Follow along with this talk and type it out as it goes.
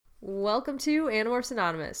Welcome to Animorphs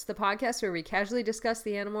Anonymous, the podcast where we casually discuss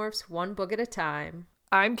the Animorphs one book at a time.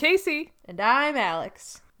 I'm Casey. And I'm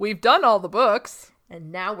Alex. We've done all the books.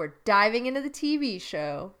 And now we're diving into the TV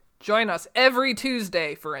show. Join us every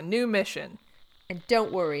Tuesday for a new mission. And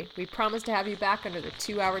don't worry, we promise to have you back under the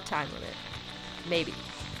 2-hour time limit. Maybe.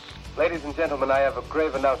 Ladies and gentlemen, I have a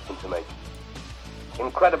grave announcement to make.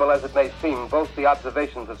 Incredible as it may seem, both the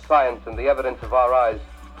observations of science and the evidence of our eyes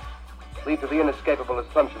lead to the inescapable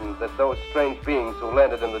assumption that those strange beings who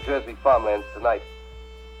landed in the Jersey farmlands tonight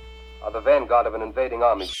are the vanguard of an invading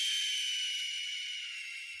army.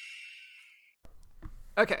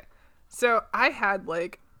 Okay, so I had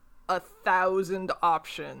like 1,000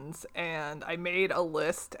 options, and I made a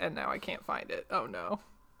list, and now I can't find it. Oh no.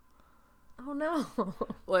 Oh no.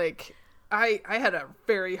 Like, I had a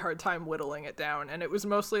very hard time whittling it down, and it was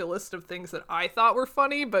mostly a list of things that I thought were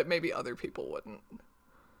funny, but maybe other people wouldn't.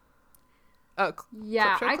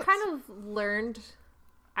 Yeah, I kind of learned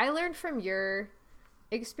from your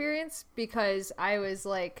experience because I was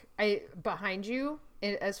like, behind you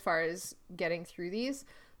as far as getting through these.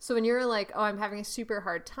 So when you were like, oh, I'm having a super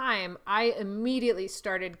hard time, I immediately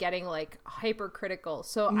started getting like hypercritical.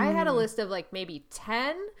 So I had a list of like maybe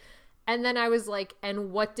 10. And then I was like,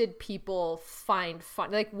 and what did people find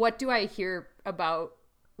fun? Like, what do I hear about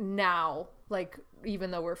now? Like,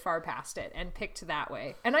 even though we're far past it, and picked that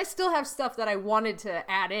way. And I still have stuff that I wanted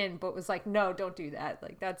to add in, but was like, no, don't do that.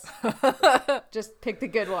 Like, that's just pick the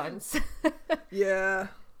good ones. Yeah.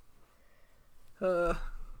 Well,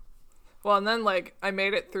 and then like I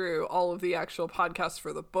made it through all of the actual podcasts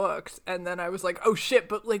for the books, and then I was like, oh shit,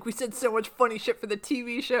 but like we said so much funny shit for the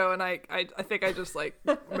TV show, and I think I just like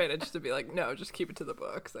managed to be like, no, just keep it to the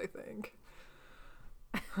books, I think.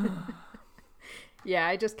 Yeah,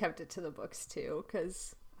 I just kept it to the books too,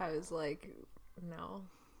 because I was like, no.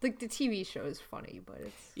 Like, the TV show is funny, but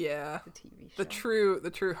it's the TV show.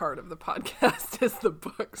 The true heart of the podcast is the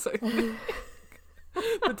books, I think.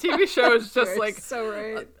 The TV show is just like so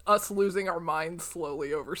right. Us losing our minds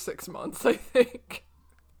slowly over 6 months, I think.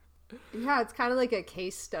 Yeah, it's kind of like a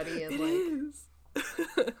case study in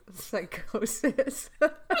psychosis.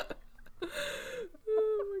 Oh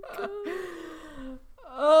my god.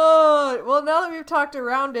 Oh, well, now that we've talked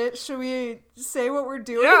around it, should we say what we're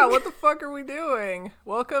doing? Yeah, what the fuck are we doing?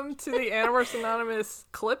 Welcome to the Animorphs Anonymous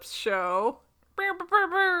Clips Show. Da,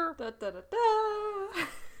 da, da,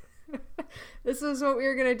 da. This is what we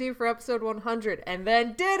were going to do for episode 100, and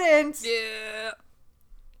then didn't! Yeah.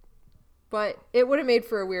 But it would have made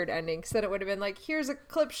for a weird ending, because then it would have been like, here's a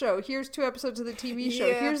clip show, here's 2 episodes of the TV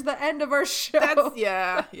show, here's the end of our show.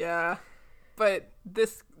 Yeah. But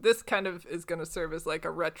this kind of is going to serve as like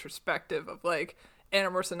a retrospective of like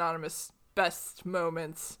Animorphs Anonymous best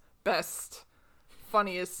moments, best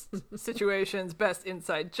funniest situations, best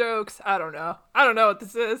inside jokes. I don't know what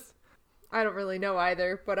this is. I don't really know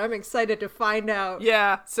either, but I'm excited to find out.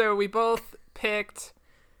 Yeah, so we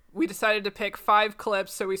decided to pick 5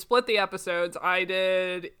 clips, so we split the episodes. I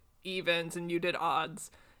did evens and you did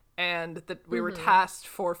odds, and we were tasked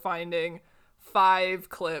for finding 5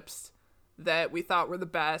 clips that we thought were the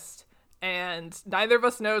best, and neither of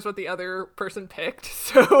us knows what the other person picked,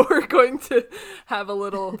 so we're going to have a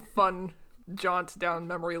little fun jaunt down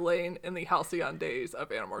memory lane in the halcyon days of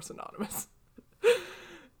Animorphs Anonymous.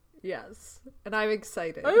 Yes, and I'm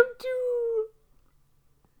excited. I am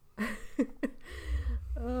too!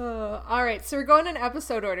 All right, so we're going in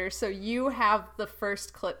episode order, so you have the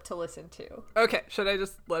first clip to listen to. Okay, should I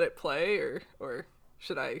just let it play, or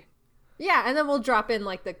should I? Yeah, and then we'll drop in,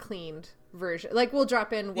 like, the cleaned version. Like, we'll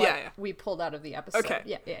drop in what we pulled out of the episode. Okay.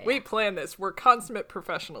 Yeah. We planned this. We're consummate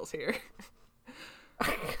professionals here.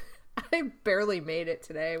 I barely made it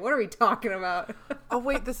today. What are we talking about? Oh,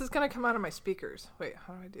 wait, this is going to come out of my speakers. Wait,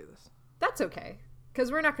 how do I do this? That's okay,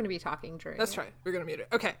 because we're not going to be talking during That's right. We're going to mute it.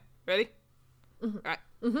 Okay, ready? Mm-hmm. All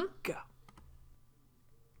right. Go.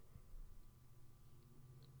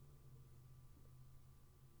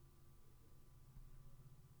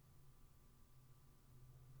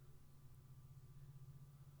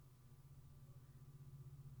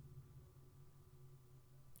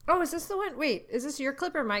 Oh, is this the one? Wait, is this your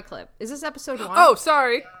clip or my clip? Is this episode 1? Oh,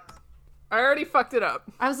 sorry. I already fucked it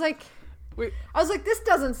up. I was like, this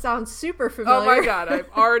doesn't sound super familiar. Oh my god, I've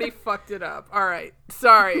already fucked it up. All right,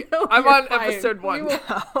 sorry. No, I'm on fine. episode 1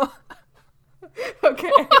 now.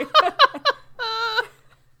 Okay.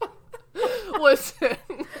 Listen.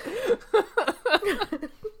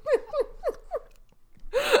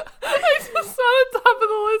 I just saw the top of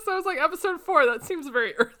the list. I was like, episode 4. That seems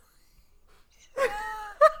very early.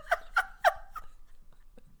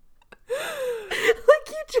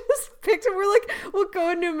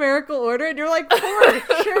 numerical order, and you're like, 4,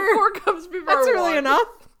 sure. 4 comes before That's 1. really enough.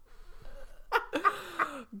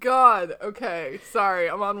 God, okay. Sorry,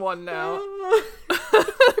 I'm on 1 now.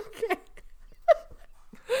 Okay.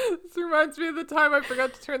 This reminds me of the time I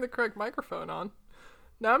forgot to turn the correct microphone on.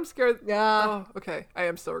 Now I'm scared. Yeah. Oh, okay. I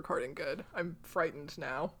am still recording good. I'm frightened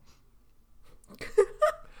now.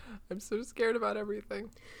 I'm so scared about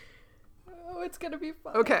everything. Oh, it's gonna be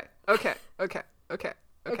fun. Okay. Okay.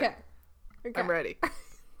 I'm ready.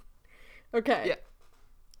 Okay. Yeah.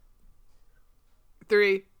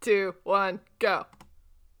 3, 2, 1, go.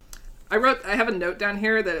 I have a note down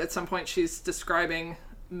here that at some point she's describing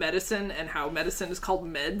medicine and how medicine is called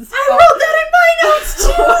meds. I wrote that in my notes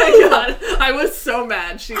too! Oh my god. I was so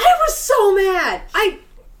mad. I was so mad.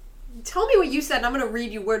 Tell me what you said and I'm going to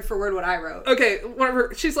read you word for word what I wrote. Okay,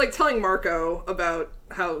 whenever she's like telling Marco about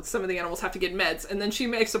how some of the animals have to get meds, and then she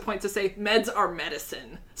makes a point to say, meds are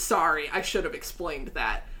medicine. Sorry, I should have explained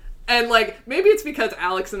that. And like, maybe it's because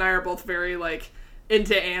Alex and I are both very like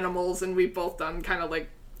into animals and we've both done kind of like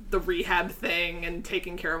the rehab thing and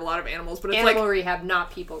taking care of a lot of animals, but it's Animal like rehab,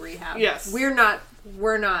 not people rehab. Yes. We're not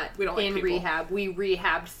We don't like in people. rehab. We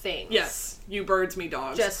rehabbed things. yes, you birds, me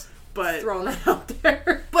dogs. Just but throwing that out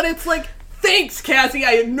there. But it's like, thanks, Cassie.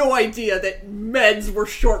 I had no idea that meds were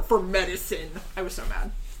short for medicine. I was so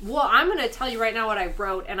mad. Well, I'm going to tell you right now what I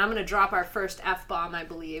wrote, and I'm going to drop our first F-bomb, I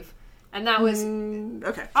believe. And that was...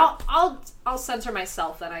 Okay. I'll censor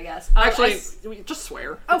myself then, I guess. Actually, just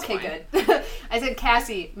swear. It's Okay, fine. good. I said,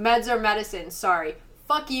 Cassie, meds are medicine. Sorry.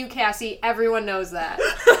 Fuck you, Cassie. Everyone knows that.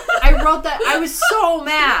 I wrote that. I was so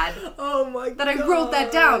mad Oh my god. that I wrote that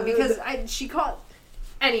down because she called...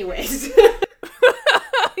 Anyways.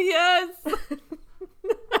 Yes.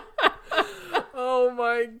 Oh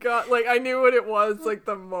my god. Like, I knew what it was, like,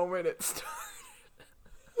 the moment it started.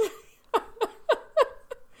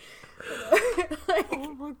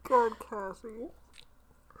 Oh my god, Cassie.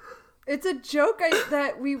 It's a joke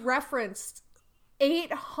that we referenced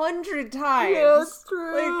 800 times. Yeah, it's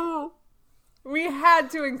true. Like, we had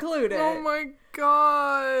to include it. Oh my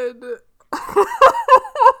god.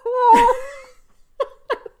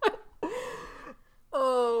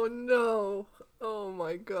 Oh no. Oh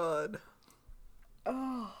my god.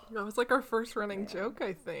 Oh, That was like our first running joke,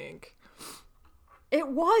 I think. it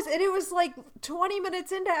was, and it was like 20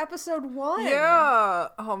 minutes into episode 1. Yeah.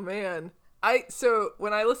 Oh man. So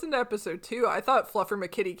when I listened to episode 2, I thought Fluffer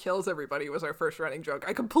McKitty kills everybody was our first running joke.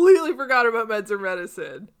 I completely forgot about meds or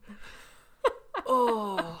medicine.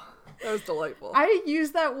 Oh, that was delightful. I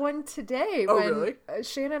used that one today Oh, when really?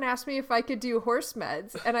 Shannon asked me if I could do horse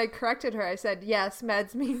meds, and I corrected her. I said, yes,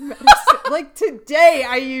 meds mean medicine. Like, today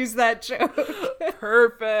I used that joke.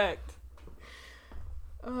 Perfect.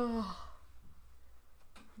 Oh,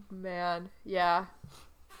 man. Yeah.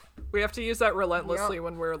 We have to use that relentlessly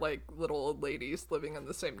when we're like little old ladies living in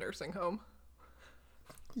the same nursing home.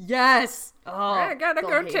 Yes. Oh, I gotta they'll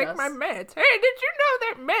go hate take us. my meds. Hey, did you know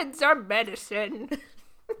that meds are medicine?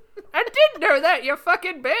 I didn't know that, you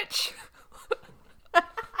fucking bitch.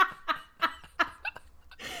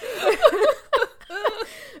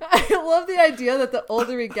 I love the idea that the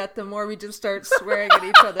older we get, the more we just start swearing at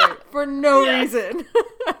each other for no reason.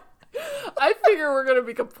 I figure we're gonna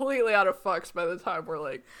be completely out of fucks by the time we're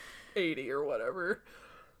like 80 or whatever.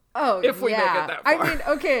 Oh, If we make yeah. it that far. I mean,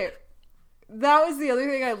 okay. That was the other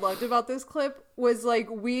thing I loved about this clip was like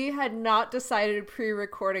we had not decided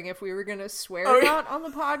pre-recording if we were going to swear or not on the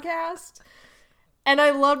podcast. And I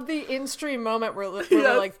loved the in-stream moment where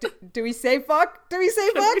we're like, do we say fuck? Do we say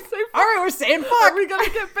fuck? we say fuck? All right, we're saying fuck. Are we gonna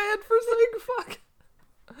get banned for saying fuck?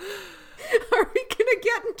 Are we going to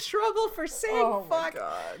get in trouble for saying Oh my fuck?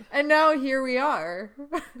 god. And now here we are.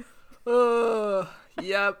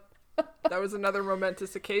 Yep. That was another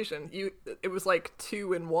momentous occasion. It was like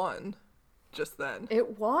 2 in 1 just then.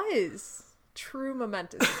 It was. True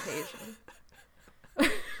momentous occasion.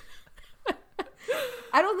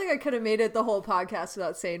 I don't think I could have made it the whole podcast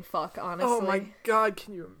without saying fuck, honestly. Oh my god,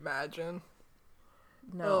 can you imagine?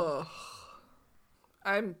 No. Ugh.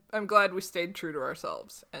 I'm glad we stayed true to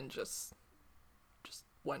ourselves and just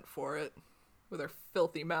went for it with our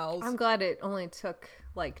filthy mouths. I'm glad it only took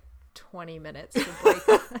like 20 minutes to break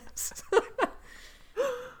us.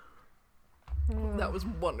 That was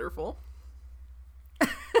wonderful.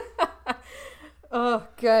 Oh,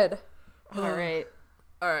 good. All right.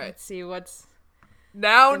 All right. Let's see what's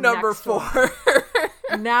Now the number next 4.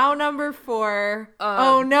 one. Now number 4.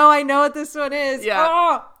 Oh no, I know what this one is. Yeah.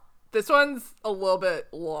 Oh! This one's a little bit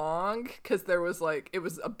long because there was like it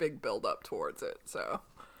was a big build up towards it. So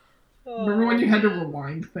Remember when you had to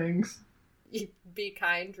rewind things? Be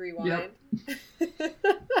kind, rewind.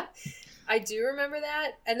 I do remember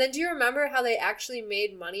that. And then do you remember how they actually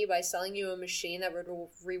made money by selling you a machine that would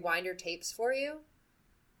rewind your tapes for you?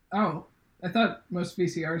 Oh, I thought most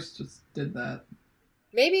VCRs just did that.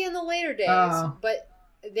 Maybe in the later days, Oh. but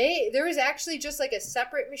there was actually just like a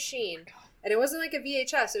separate machine, and it wasn't like a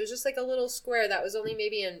VHS. It was just like a little square that was only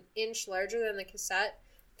maybe an inch larger than the cassette.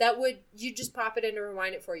 That would you just pop it in to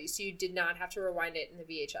rewind it for you, so you did not have to rewind it in the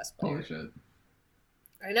VHS player. Holy shit.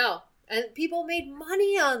 I know, and people made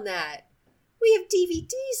money on that. We have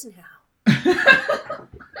DVDs now.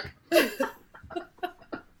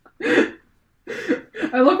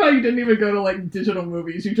 I love how you didn't even go to like digital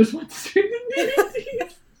movies. You just went straight to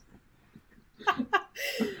DVDs.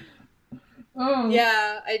 Oh.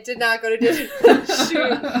 Yeah, I did not go to digital.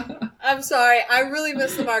 Shoot. I'm sorry. I really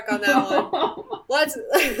missed the mark on that one. Let's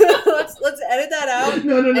edit that out.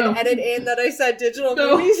 No. And edit in that I said digital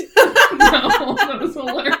No. movies. No, that was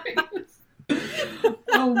hilarious.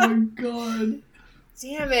 Oh my god.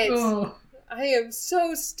 Damn it. Oh. I am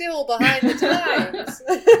so still behind the times.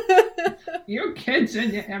 You kids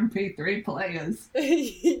and your MP3 players.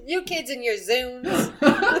 You kids and your Zunes.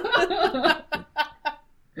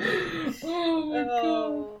 Oh my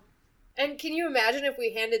god. And can you imagine if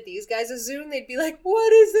we handed these guys a Zune? They'd be like,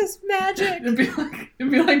 "What is this magic?"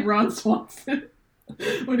 It'd be like Ron Swanson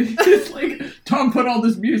when he's just like, Tom put all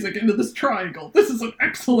this music into this triangle. This is an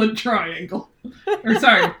excellent triangle. Or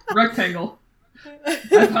sorry, rectangle.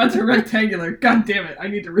 iPods are rectangular. God damn it! I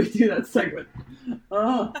need to redo that segment.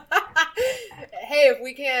 Oh. Hey, if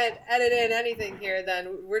we can't edit in anything here,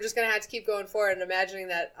 then we're just gonna have to keep going forward and imagining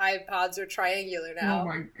that iPods are triangular now. Oh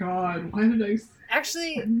my god! Why did I?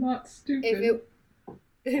 Actually, I'm not stupid.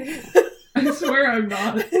 if I swear I'm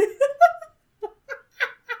not.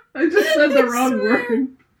 I just said the wrong word.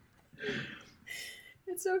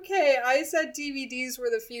 It's okay. I said DVDs were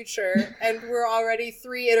the future, and we're already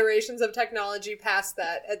 3 iterations of technology past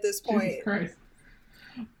that at this point. Jesus Christ.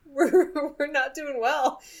 We're not doing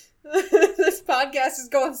well. This podcast is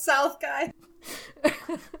going south, guys.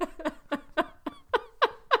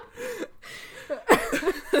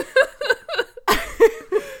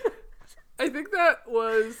 I think that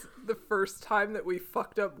was the first time that we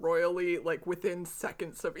fucked up royally, like, within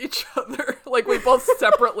seconds of each other. Like, we both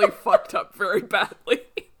separately fucked up very badly.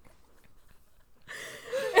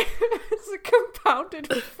 It's a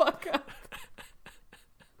compounded fuck up.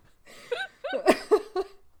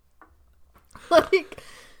 Like,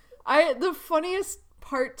 the funniest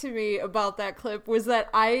part to me about that clip was that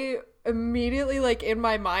I immediately, like, in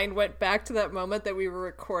my mind went back to that moment that we were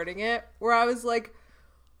recording it, where I was like,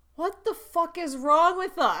 what the fuck is wrong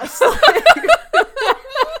with us?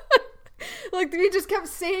 Like, we just kept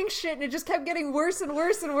saying shit and it just kept getting worse and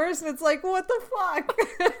worse and worse, and it's like, what the fuck?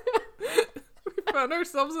 We found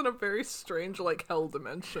ourselves in a very strange, like, hell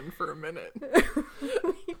dimension for a minute.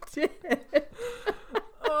 We did.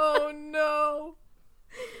 Oh no.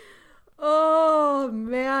 Oh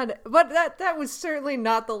man, but that was certainly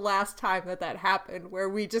not the last time that happened, where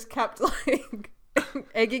we just kept like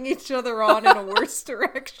egging each other on in a worse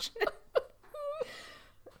direction.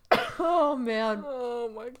 Oh man. Oh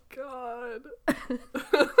my god.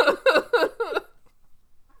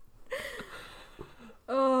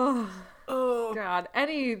 Oh god,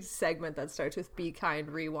 any segment that starts with "Be Kind,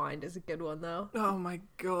 Rewind" is a good one though. Oh my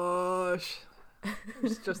gosh. I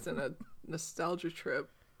was just in a nostalgia trip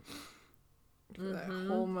for that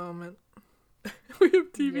whole moment. We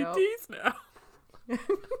have DVDs now.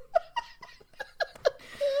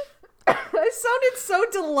 I sounded so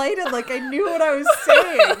delighted, like I knew what I was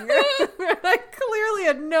saying. I clearly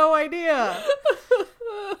had no idea.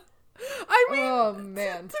 I mean, Oh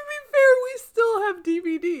man. to be fair, we still have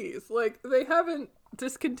DVDs. Like, they haven't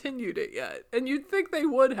discontinued it yet. And you'd think they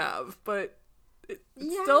would have, but it's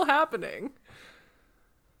still happening.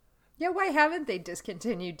 Yeah, why haven't they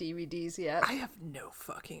discontinued DVDs yet? I have no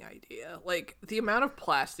fucking idea. Like, the amount of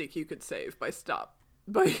plastic you could save by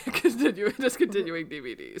discontinuing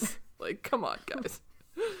DVDs. Like, come on, guys.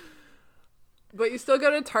 But you still go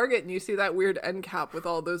to Target and you see that weird end cap with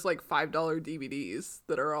all those, like, $5 DVDs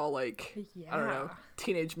that are all, like, I don't know,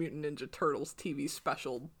 Teenage Mutant Ninja Turtles TV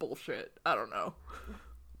special bullshit. I don't know.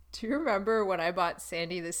 Do you remember when I bought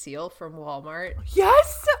Sandy the Seal from Walmart?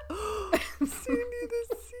 Yes! Sandy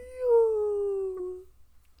the Seal!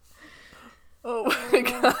 Oh my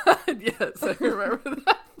god, yes, I remember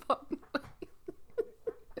that fun.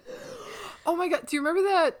 Oh my god, do you remember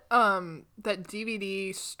that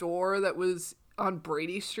DVD store that was on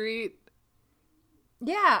Brady Street?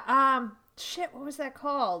 Yeah, shit, what was that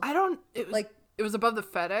called? It was above the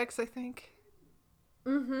FedEx, I think.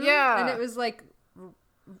 Mm-hmm. Yeah. And it was like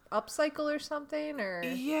upcycle or something, or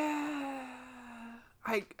Yeah.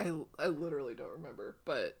 I literally don't remember,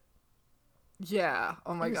 but yeah.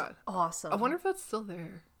 Oh my god. awesome. I wonder if that's still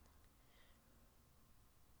there.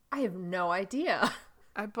 I have no idea.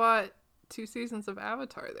 I bought 2 seasons of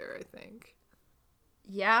Avatar there, I think.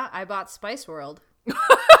 Yeah, I bought Spice World.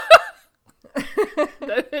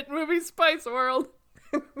 That hit movie Spice World.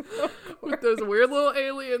 With those weird little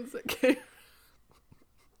aliens that came.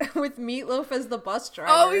 With Meatloaf as the bus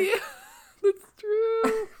driver. Oh yeah, that's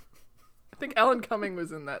true. I think Alan Cumming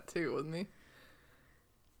was in that too, wasn't he?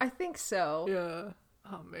 I think so. Yeah.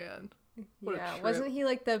 Oh man. What a Yeah, trip. wasn't he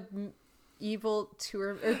like the evil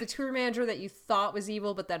tour, or the tour manager that you thought was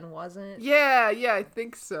evil but then wasn't? Yeah, I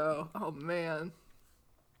think so. Oh man.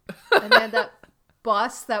 And then that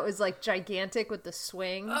bus that was like gigantic with the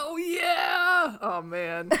swing. Oh yeah. Oh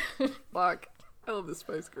man. Fuck. I love the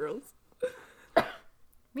Spice Girls.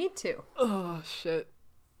 Me too. Oh shit.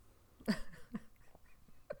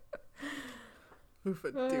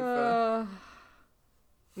 Oofa doofa.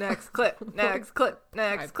 Next clip. Next clip.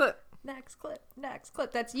 Next clip. Next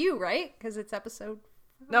clip. That's you, right? Because it's episode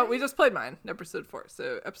 5. No, we just played mine. Episode 4.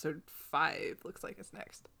 So episode 5 looks like it's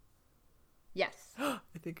next. Yes. I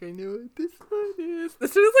think I know what this one is.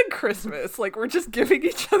 This is like Christmas. Like, we're just giving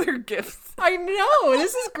each other gifts. I know.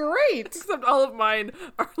 This is great. Except all of mine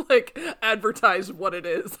are like advertised what it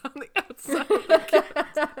is on the outside of the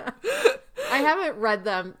gift. I haven't read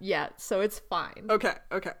them yet, so it's fine. Okay.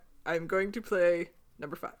 I'm going to play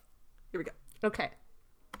number 5. Here we go. Okay.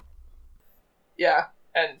 Yeah,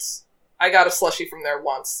 and I got a slushie from there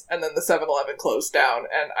once, and then the 7-Eleven closed down,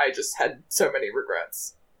 and I just had so many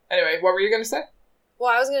regrets. Anyway, what were you going to say?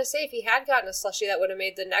 Well, I was going to say, if he had gotten a slushie, that would have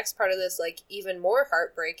made the next part of this, like, even more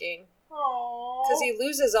heartbreaking. Aww. Because he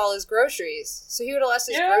loses all his groceries. So he would have lost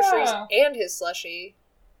his groceries and his slushie.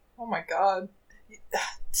 Oh my god.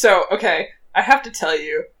 So, okay, I have to tell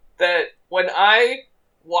you that when I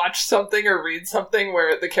watch something or read something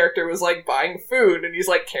where the character was, like, buying food, and he's,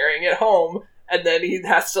 like, carrying it home, and then he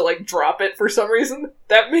has to, like, drop it for some reason,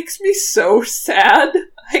 that makes me so sad.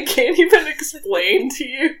 I can't even explain to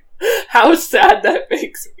you how sad that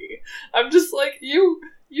makes me. I'm just like, you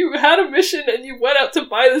had a mission and you went out to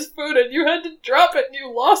buy this food and you had to drop it and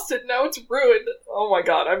you lost it, now it's ruined. Oh my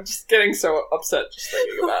god, I'm just getting so upset just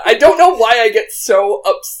thinking about it. I don't know why I get so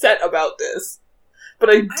upset about this, but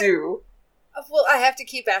I do. Well, I have to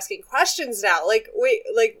keep asking questions now. Like, wait,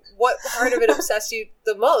 like, what part of it obsessed you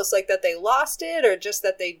the most? Like, that they lost it, or just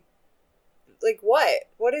that they... Like, what?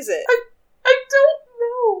 What is it? I don't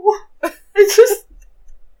know. I just...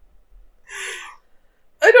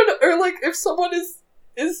 I don't know. Or, like, if someone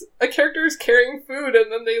is a character is carrying food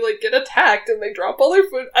and then they, like, get attacked and they drop all their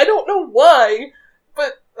food, I don't know why,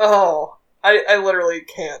 but, oh, I literally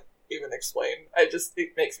can't even explain.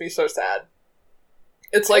 It makes me so sad.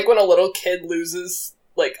 It's like when a little kid loses,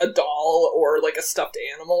 like, a doll or, like, a stuffed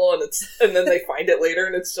animal, and then they find it later,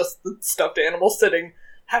 and it's just the stuffed animal sitting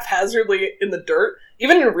haphazardly in the dirt.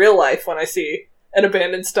 Even in real life, when I see an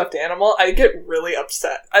abandoned stuffed animal, I get really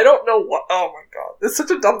upset. I don't know what... Oh my god. It's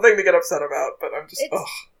such a dumb thing to get upset about, but I'm just...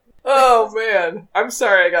 Oh man. I'm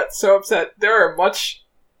sorry I got so upset. There are much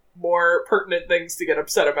more pertinent things to get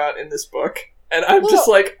upset about in this book, and I'm just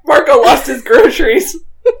like, Marco lost his groceries!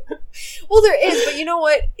 Well, there is, but you know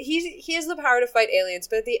what? He has the power to fight aliens,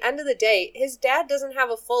 but at the end of the day, his dad doesn't have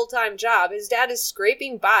a full-time job. His dad is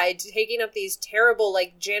scraping by, taking up these terrible,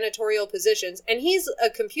 like, janitorial positions, and he's a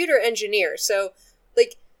computer engineer, so,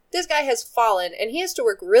 like, this guy has fallen, and he has to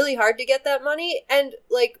work really hard to get that money, and,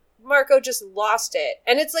 like, Marco just lost it.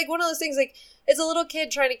 And it's, like, one of those things, like, it's a little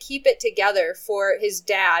kid trying to keep it together for his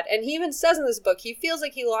dad, and he even says in this book, he feels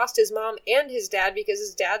like he lost his mom and his dad because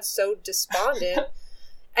his dad's so despondent.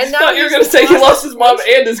 And now I thought you were going to say he lost his mom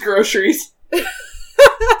and his groceries.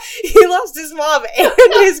 He lost his mom and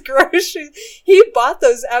his groceries. He bought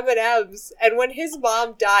those M&Ms, and when his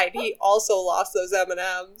mom died, he also lost those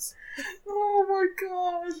M&Ms. Oh my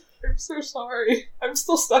god. I'm so sorry. I'm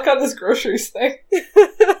still stuck on this groceries thing.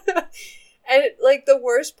 And, like, the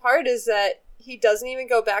worst part is that he doesn't even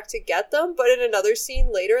go back to get them, but in another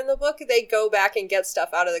scene later in the book, they go back and get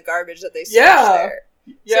stuff out of the garbage that they stashed there.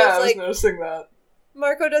 Yeah, So I was like, noticing that.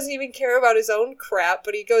 Marco doesn't even care about his own crap,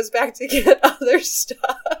 but he goes back to get other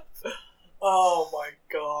stuff. Oh my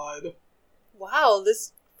god. Wow,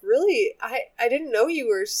 this really... I didn't know you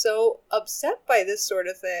were so upset by this sort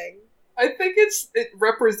of thing. I think it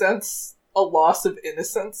represents a loss of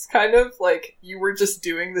innocence, kind of. Like, you were just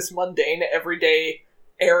doing this mundane, everyday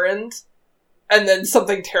errand, and then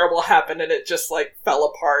something terrible happened and it just, like, fell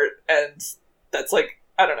apart, and that's, like,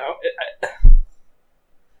 I don't know.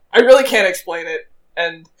 I really can't explain it,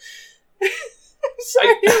 And I'm sorry,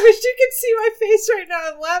 I wish you could see my face right now.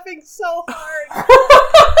 I'm laughing so hard.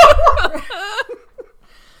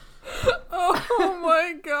 Oh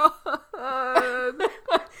my god.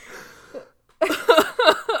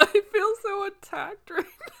 I feel so attacked right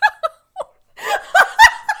now.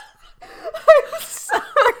 I'm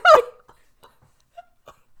sorry.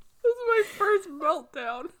 This is my first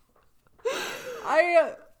meltdown.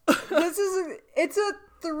 It's a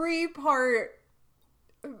 3-part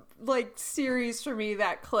like series for me,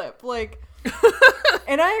 that clip. Like,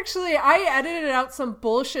 and I edited out some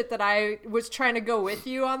bullshit that I was trying to go with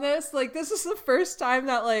you on this. Like, this is the first time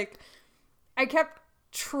that like I kept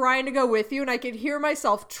trying to go with you and I could hear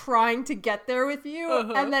myself trying to get there with you,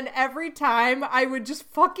 and then every time I would just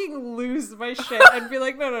fucking lose my shit and be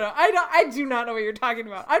like, no, I do not know what you're talking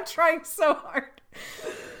about. I'm trying so hard.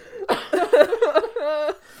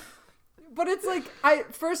 But it's like,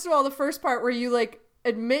 first of all, the first part where you like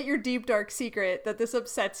admit your deep dark secret that this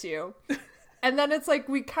upsets you, and then it's like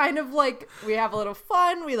we kind of like, we have a little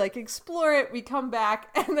fun, we like explore it, we come back,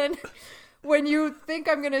 and then when you think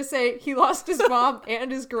I'm gonna say he lost his mom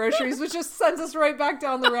and his groceries, which just sends us right back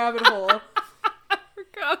down the rabbit hole.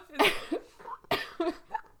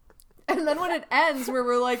 And then when it ends, where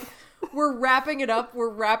we're wrapping it up, we're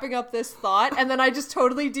wrapping up this thought, and then I just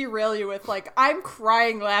totally derail you with like, I'm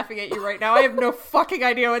crying laughing at you right now. I have no fucking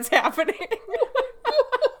idea what's happening.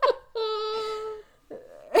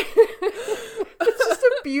 It's just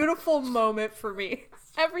a beautiful moment for me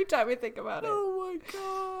every time I think about it. Oh my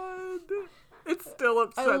god. It still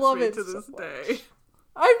upsets me to this day.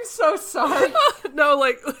 I'm so sorry. No,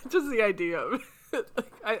 like, just the idea of it.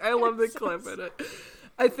 Like, I love the clip in it.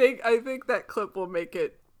 I think that clip will make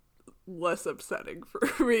it less upsetting for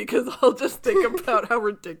me, because I'll just think about how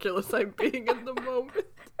ridiculous I'm being in the moment.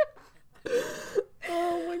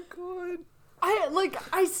 Oh my god.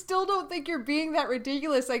 I still don't think you're being that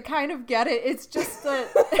ridiculous. I kind of get it. It's just that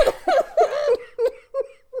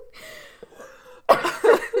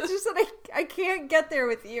it's just that I can't get there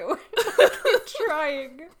with you. I keep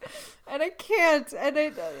trying, and I can't, and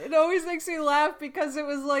it always makes me laugh because it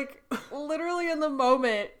was like literally in the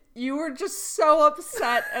moment you were just so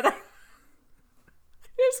upset, and I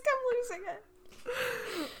just kept losing it.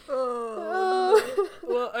 Oh.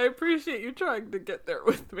 Well, I appreciate you trying to get there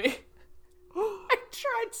with me. I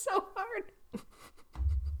tried so hard.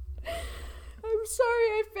 I'm sorry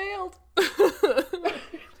I failed.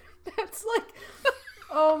 That's like,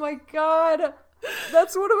 oh my god.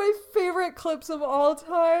 That's one of my favorite clips of all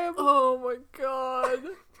time. Oh my god.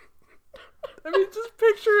 I mean, just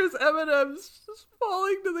picture his M&Ms just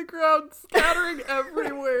falling to the ground, scattering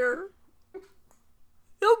everywhere.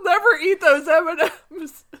 He'll never eat those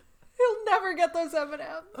M&Ms. He'll never get those M&Ms.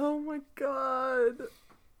 Oh my god.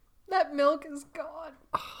 That milk is gone.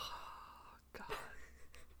 Oh, god.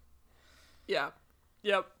 Yeah.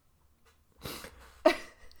 Yep.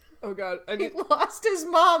 Oh god. He lost his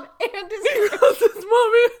mom and his He lost his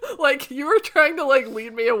mommy. Like, you were trying to, like,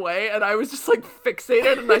 lead me away, and I was just, like,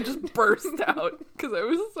 fixated, and I just burst out, because I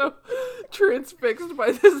was so transfixed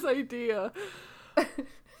by this idea.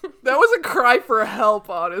 That was a cry for help,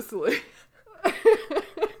 honestly.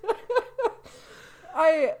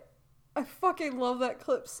 I fucking love that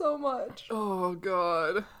clip so much. Oh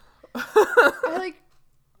god.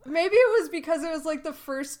 Maybe it was because it was like the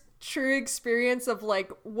first true experience of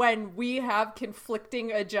like when we have conflicting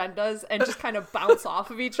agendas and just kind of bounce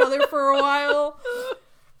off of each other for a while.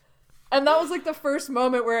 And that was like the first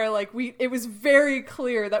moment where like it was very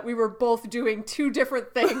clear that we were both doing two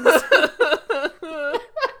different things.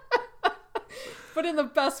 But in the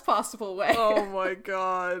best possible way. Oh my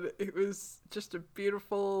god. It was just a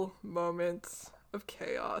beautiful moment of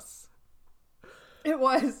chaos. It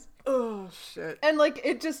was. Oh shit. And like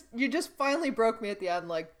you just finally broke me at the end.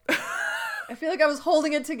 Like, I feel like I was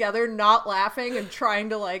holding it together, not laughing and trying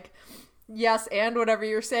to like yes and whatever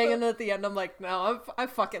you're saying, and then at the end I'm like, no, I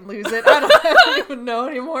fucking lose it. I don't even know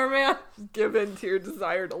anymore, man. Give in to your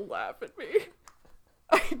desire to laugh at me.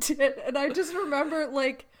 I did, and I just remember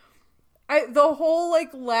like the whole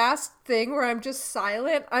like last thing where I'm just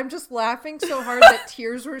silent, I'm just laughing so hard that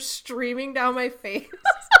tears were streaming down my face.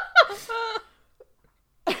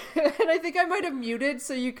 And I think I might have muted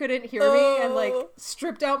so you couldn't hear me and like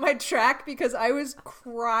stripped out my track because I was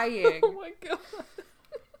crying. Oh my god.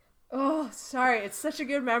 Oh, sorry. It's such a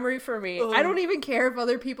good memory for me. I don't even care if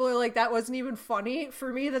other people are like, that wasn't even funny.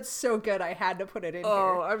 For me, that's so good. I had to put it in here.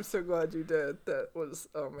 Oh, I'm so glad you did. That was,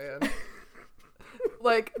 oh man.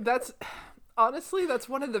 Like, Honestly, that's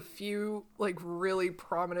one of the few, like, really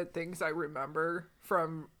prominent things I remember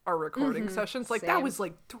from our recording sessions. Like, that Same. was,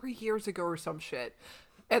 like, 3 years ago or some shit.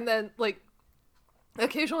 And then, like,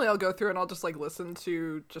 occasionally I'll go through and I'll just, like, listen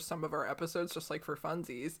to just some of our episodes just, like, for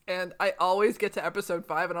funsies. And I always get to episode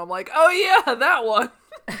 5 and I'm like, oh, yeah, that one.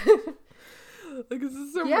 Like, this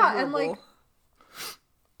is so memorable. And, like,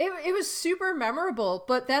 it was super memorable.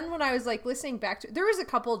 But then when I was, like, listening back to... There was a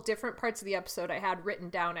couple different parts of the episode I had written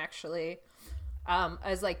down, actually,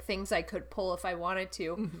 as, like, things I could pull if I wanted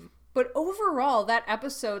to. Mm-hmm. But overall, that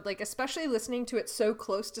episode, like, especially listening to it so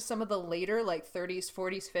close to some of the later, like, 30s,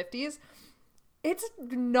 40s, 50s, it's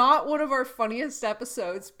not one of our funniest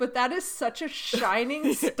episodes, but that is such a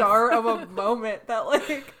shining star of a moment that,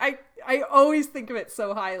 like, I always think of it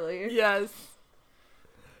so highly. Yes.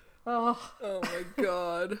 Oh my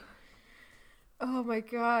god. Oh my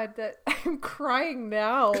god, that I'm crying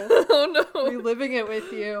now. Oh no. Reliving it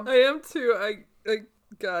with you. I am too.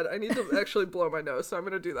 God, I need to actually blow my nose, so I'm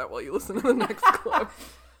gonna do that while you listen to the next clip.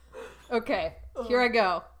 Okay, here I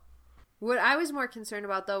go. What I was more concerned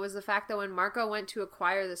about, though, was the fact that when Marco went to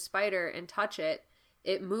acquire the spider and touch it,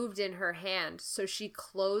 it moved in her hand. So she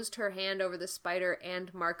closed her hand over the spider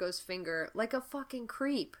and Marco's finger like a fucking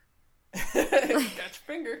creep. Got your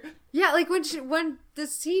finger. Yeah, like when the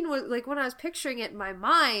scene was, like, when I was picturing it in my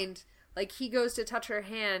mind, like, he goes to touch her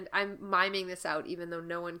hand. I'm miming this out, even though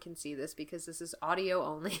no one can see this because this is audio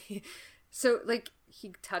only. So, like,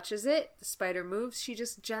 he touches it, the spider moves, she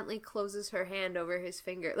just gently closes her hand over his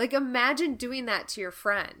finger. Like, imagine doing that to your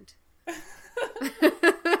friend.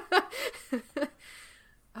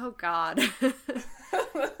 Oh, God.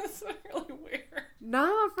 That's really weird. Now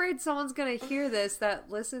I'm afraid someone's going to hear this that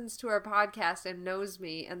listens to our podcast and knows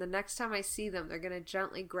me, and the next time I see them, they're going to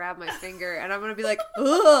gently grab my finger, and I'm going to be like,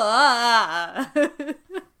 ugh.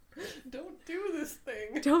 Don't do this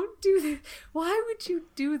thing. Don't do this. Why would you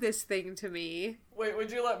do this thing to me? Wait,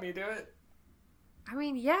 would you let me do it? I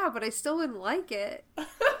mean, yeah, but I still wouldn't like it.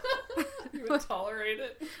 You would tolerate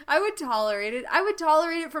it? I would tolerate it. I would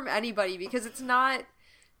tolerate it from anybody because it's not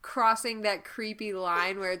crossing that creepy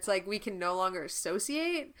line where it's like we can no longer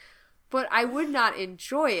associate, but I would not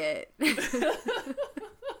enjoy it. I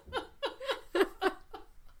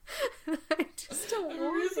just don't The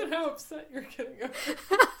want reason how upset you're getting over it.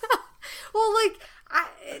 Well, like,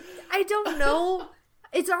 I don't know.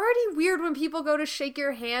 It's already weird when people go to shake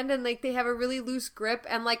your hand and, like, they have a really loose grip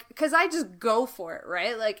and, like, because I just go for it,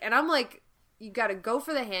 right? Like, and I'm like, you gotta go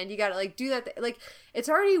for the hand. You gotta, like, do that. Like, it's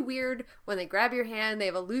already weird when they grab your hand, they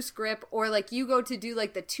have a loose grip, or, like, you go to do,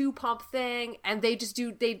 like, the 2-pump thing and they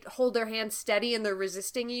hold their hand steady and they're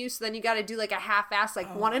resisting you. So then you gotta do, like, a half-ass,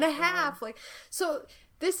 like, 1.5. Like, so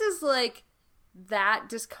this is, like, that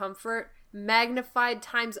discomfort magnified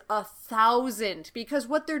times 1,000 because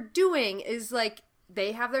what they're doing is, like,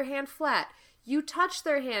 they have their hand flat. You touch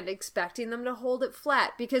their hand expecting them to hold it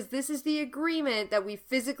flat because this is the agreement that we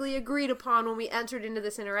physically agreed upon when we entered into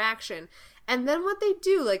this interaction. And then what they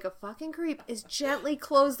do, like a fucking creep, is gently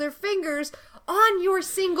close their fingers on your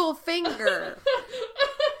single finger.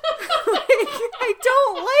 Like, I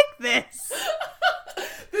don't like this.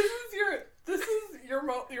 This is your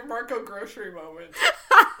Marco grocery moment.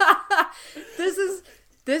 This is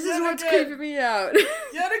what's again. creeping me out.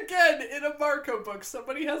 Yet again, in a Marco book,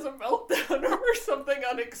 somebody has a meltdown over something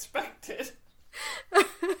unexpected. Oh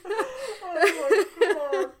my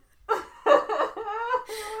god.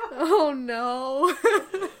 Oh no.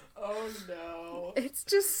 Oh no. It's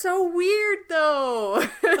just so weird though.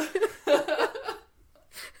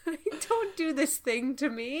 Don't do this thing to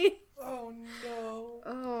me. Oh no.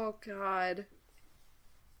 Oh god.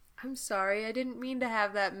 I'm sorry, I didn't mean to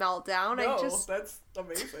have that meltdown. No, that's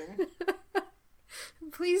amazing.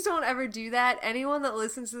 Please don't ever do that. Anyone that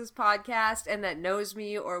listens to this podcast and that knows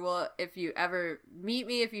me or will, if you ever meet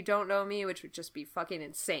me, if you don't know me, which would just be fucking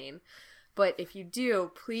insane. But if you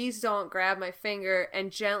do, please don't grab my finger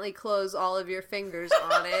and gently close all of your fingers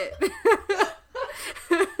on it.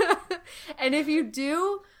 And if you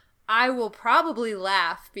do, I will probably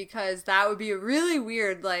laugh because that would be a really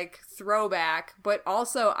weird, like, throwback, but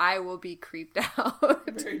also I will be creeped out.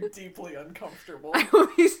 Very deeply uncomfortable. I will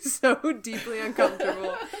be so deeply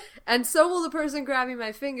uncomfortable. And so will the person grabbing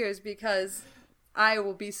my fingers because I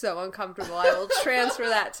will be so uncomfortable. I will transfer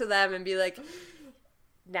that to them and be like,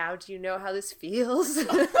 now do you know how this feels? It's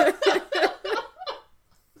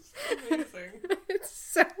amazing. It's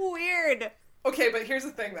so weird. Okay, but here's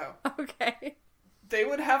the thing, though. Okay. They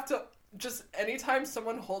would have to just, anytime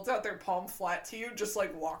someone holds out their palm flat to you, just,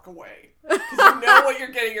 like, walk away. Because you know what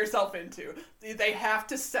you're getting yourself into. They have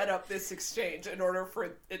to set up this exchange in order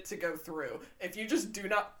for it to go through. If you just do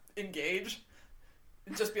not, engage.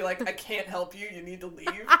 Just be like, I can't help you. You need to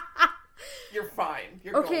leave. You're fine.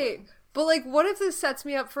 You're Okay, golden. but like, what if this sets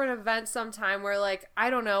me up for an event sometime where, like, I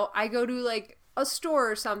don't know, I go to like a store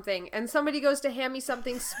or something and somebody goes to hand me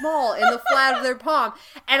something small in the flat of their palm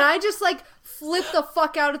and I just like flip the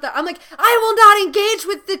fuck out at that. I'm like, I will not engage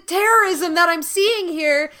with the terrorism that I'm seeing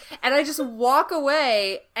here, and I just walk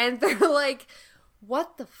away and they're like,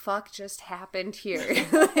 what the fuck just happened here?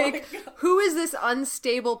 Like, who is this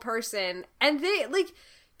unstable person? And they like,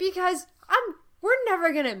 because we're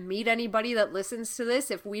never gonna meet anybody that listens to this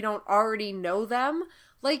if we don't already know them.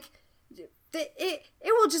 Like, it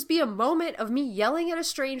will just be a moment of me yelling at a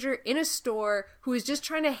stranger in a store who is just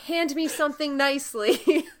trying to hand me something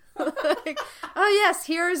nicely. Like, oh yes,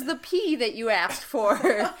 here's the pea that you asked for.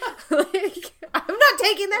 Like, I'm not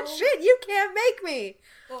taking that shit. You can't make me.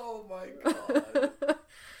 Oh my god.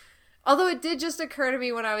 Although it did just occur to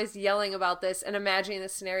me when I was yelling about this and imagining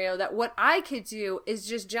this scenario that what I could do is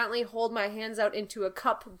just gently hold my hands out into a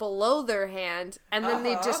cup below their hand, and then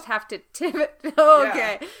they just have to tip it.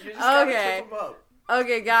 Okay. Yeah, you just gotta Okay. tip 'em up.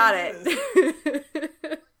 Okay, got You can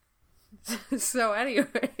it. So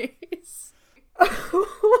anyways. What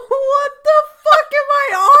the fuck am I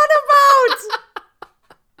on about?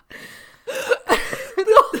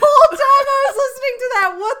 The whole time I was listening to that,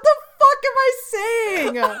 what the fuck am I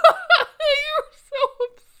saying? You were so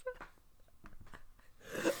upset.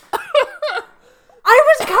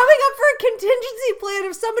 I was coming up for a contingency plan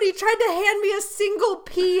if somebody tried to hand me a single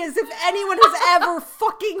pea, as if anyone has ever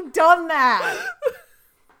fucking done that.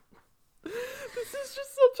 This is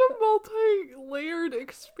just such a multi-layered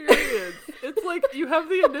experience. It's like you have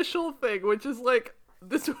the initial thing, which is like,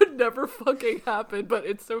 this would never fucking happen, but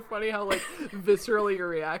it's so funny how like viscerally you're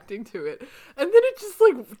reacting to it. And then it just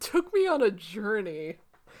like took me on a journey.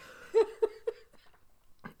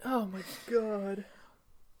 Oh my god.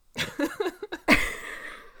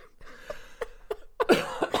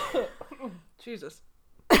 Jesus.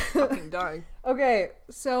 Fucking dying. Okay,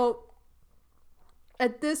 so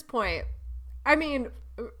at this point, I mean,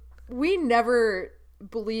 we never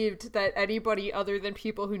believed that anybody other than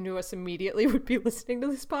people who knew us immediately would be listening to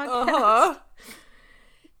this podcast. Uh-huh.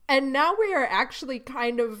 And now we are actually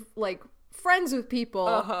kind of like friends with people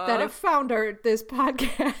that have found this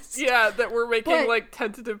podcast. Yeah, that we're making But- like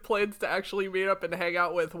tentative plans to actually meet up and hang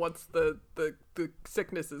out with once the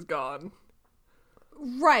sickness is gone.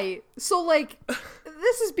 Right. So like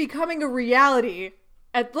this is becoming a reality.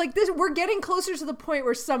 At like this, we're getting closer to the point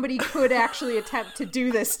where somebody could actually attempt to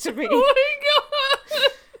do this to me. Oh my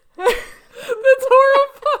god! That's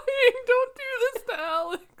horrifying! Don't do this to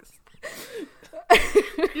Alex.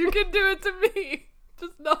 You can do it to me.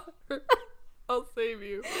 Just not her. I'll save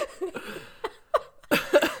you.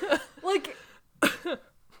 Like,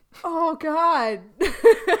 oh god.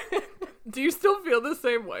 Do you still feel the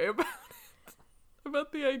same way about it?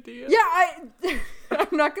 About the idea? Yeah, I'm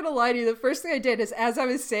not gonna lie to you. The first thing I did is, as I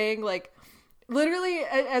was saying, like, literally,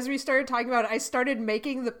 as we started talking about it, I started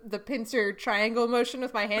making the pincer triangle motion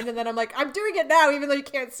with my hand, and then I'm like, I'm doing it now, even though you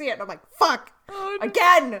can't see it. And I'm like, fuck, Oh, no.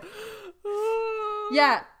 again. Oh.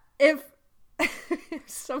 Yeah, if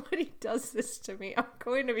somebody does this to me, I'm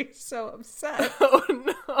going to be so upset. Oh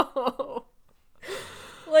no.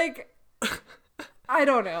 Like, I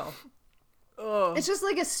don't know. Oh. It's just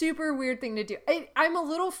like a super weird thing to do. I'm a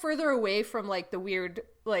little further away from like the weird,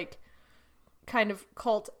 like, kind of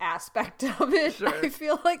cult aspect of it. Sure. I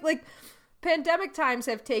feel like pandemic times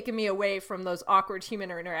have taken me away from those awkward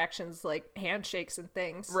human interactions, like handshakes and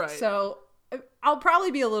things. Right. So I'll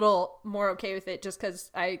probably be a little more okay with it just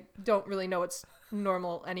because I don't really know what's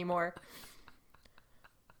normal anymore.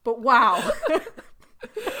 But wow.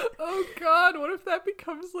 Oh god, what if that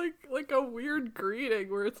becomes like a weird greeting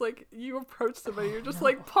where it's like you approach somebody, you're just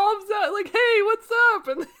like palms out, like, hey, what's up?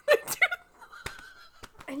 And they do.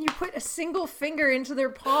 And you put a single finger into their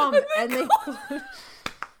palm and they Just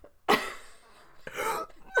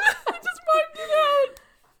wiped it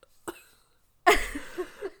out.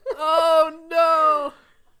 Oh no.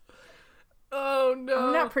 Oh no.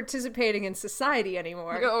 I'm not participating in society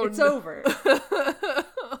anymore. Oh, it's no. over.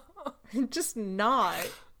 I'm just not.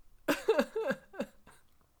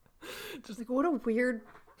 Just like, what a weird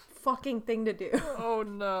fucking thing to do. Oh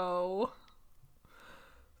no.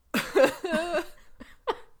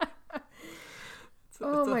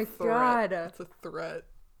 Oh my threat. God. It's a threat.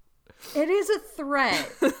 It is a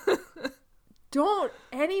threat. Don't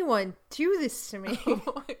anyone do this to me. Oh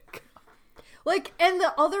my god. Like, and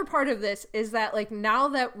the other part of this is that, like, now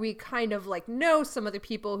that we kind of, like, know some of the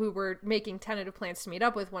people who were making tentative plans to meet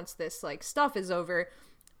up with once this, like, stuff is over,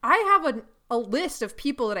 I have a list of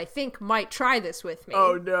people that I think might try this with me.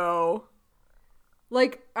 Oh no.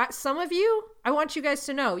 Like, some of you, I want you guys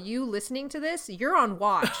to know, you listening to this, you're on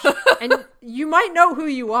watch. And you might know who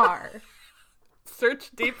you are. Search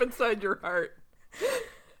deep inside your heart.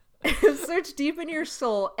 Search deep in your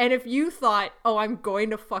soul. And if you thought, oh, I'm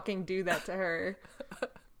going to fucking do that to her.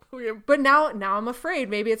 But now I'm afraid.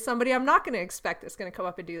 Maybe it's somebody I'm not going to expect that's going to come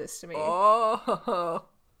up and do this to me. Oh.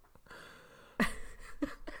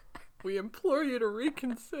 We implore you to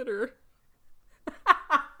reconsider.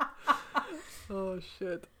 Oh,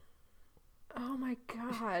 shit. Oh, my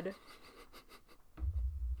God.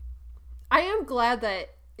 I am glad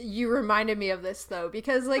that you reminded me of this, though,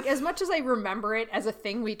 because, like, as much as I remember it as a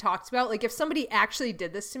thing we talked about, like, if somebody actually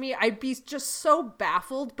did this to me, I'd be just so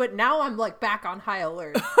baffled, but now I'm, like, back on high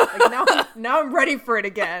alert. Like, now I'm ready for it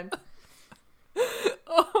again.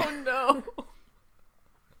 Oh, no.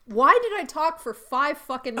 Why did I talk for 5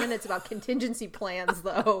 fucking minutes about contingency plans,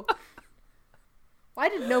 though? Why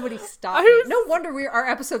did nobody stop me? No wonder our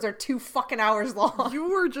episodes are 2 fucking hours long. You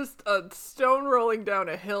were just a stone rolling down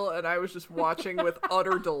a hill, and I was just watching with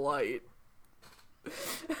utter delight.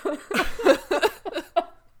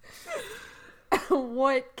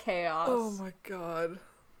 What chaos. Oh my god.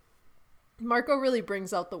 Marco really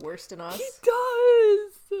brings out the worst in us. He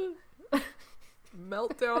does!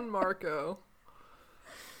 Meltdown Marco.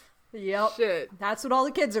 Yep. Shit. That's what all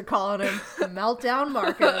the kids are calling him. Meltdown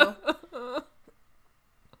Marco.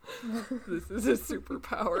 This is a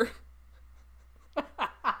superpower.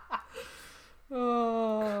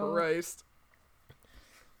 Oh. Christ.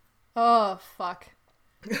 Oh, fuck.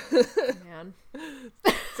 Man.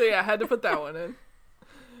 So yeah, I had to put that one in.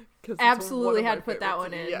 Absolutely had to put that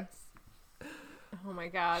one in. Yes. Oh my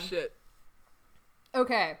god. Shit.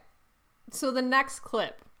 Okay. So the next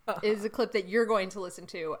clip is a clip that you're going to listen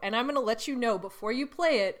to. And I'm going to let you know before you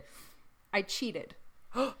play it, I cheated.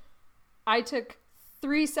 I took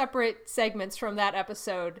 3 separate segments from that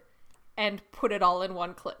episode and put it all in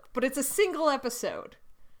one clip. But it's a single episode.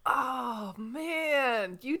 Oh,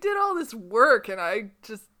 man. You did all this work and I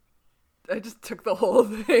just took the whole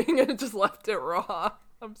thing and just left it raw.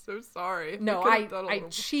 I'm so sorry. No, I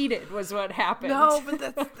cheated was what happened. No, but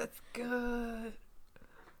that's good.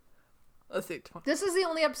 Let's see. This is the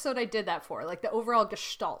only episode I did that for. Like, the overall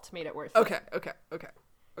gestalt made it worth it. Okay.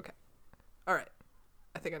 All right.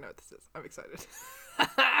 I think I know what this is. I'm excited. All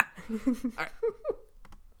right.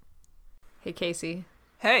 Hey, Casey.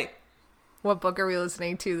 Hey. What book are we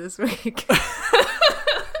listening to this week?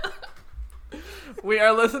 We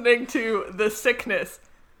are listening to The Sickness.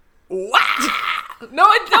 Wah! No,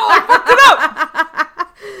 I fucked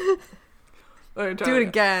it up. Do it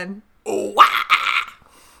again. Wah!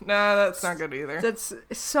 Nah, that's not good either. That's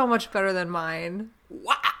so much better than mine.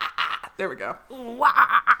 Wah! There we go.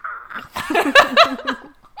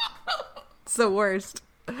 It's the worst.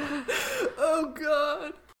 Oh,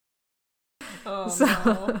 God. Oh, So,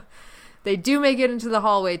 no. they do make it into the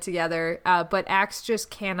hallway together, but Axe just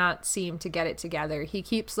cannot seem to get it together. He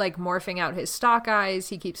keeps, like, morphing out his stalk eyes.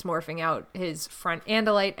 He keeps morphing out his front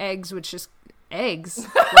andalite eggs, which just... Eggs?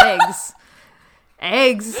 Legs.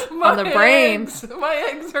 Eggs on the brain. My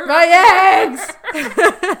eggs are... My eggs!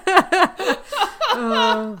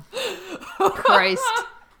 Oh,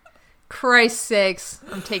 Christ sakes.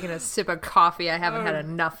 I'm taking a sip of coffee. I haven't had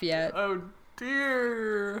enough yet. Oh,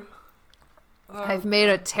 dear. I've made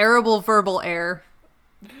a terrible verbal error.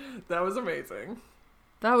 That was amazing.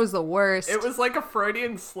 That was the worst. It was like a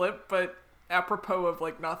Freudian slip, but apropos of,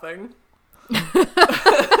 like, nothing.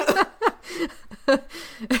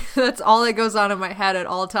 That's all that goes on in my head at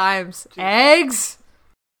all times. Jeez. Eggs!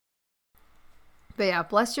 But yeah,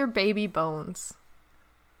 bless your baby bones.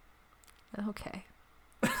 Okay.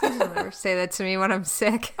 Please don't ever say that to me when I'm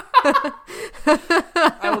sick.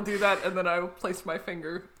 I will do that, and then I will place my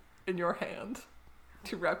finger in your hand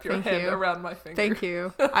to wrap your hand around my finger. Thank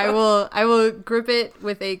you. I will grip it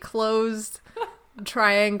with a closed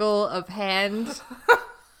triangle of hand.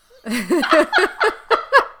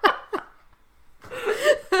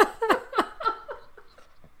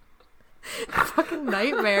 Fucking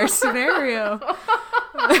nightmare scenario.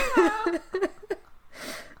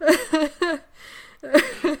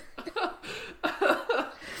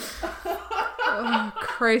 Oh,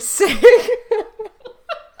 Christ's sake.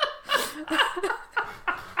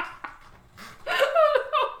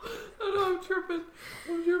 I'm tripping.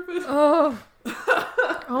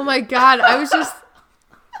 Oh my god,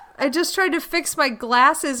 I just tried to fix my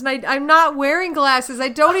glasses and I'm not wearing glasses. I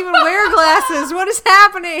don't even wear glasses. What is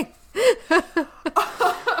happening?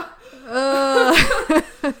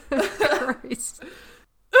 Christ.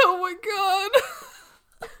 Oh my god.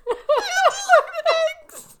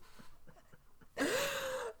 Eggs.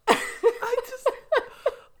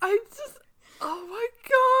 I just, oh my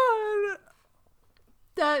god.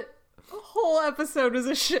 That whole episode was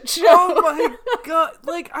a shit show. Oh my god.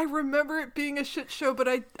 Like, I remember it being a shit show, but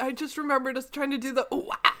I just remembered us trying to do the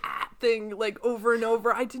thing, like, over and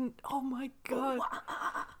over. I didn't, oh my god.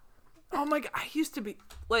 Oh my god. I used to be,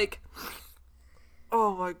 like,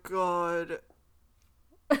 oh my god.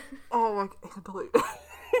 Oh my god.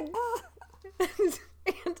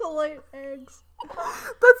 Andalite eggs.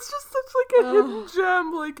 That's just such, like, a hidden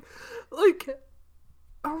gem. Like,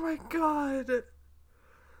 oh my god.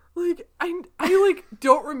 Like, I like,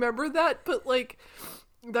 don't remember that, but, like,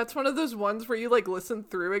 that's one of those ones where you, like, listen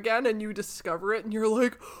through again and you discover it and you're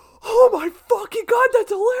like, oh my fucking god,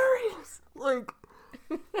 that's hilarious! Like,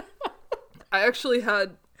 I actually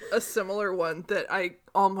had a similar one that I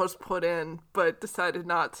almost put in, but decided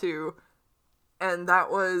not to, and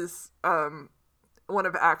that was, one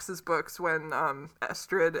of Axe's books when,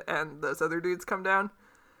 Estrid and those other dudes come down.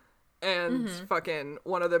 And fucking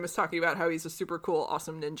one of them is talking about how he's a super cool,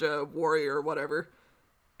 awesome ninja warrior, whatever.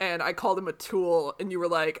 And I called him a tool, and you were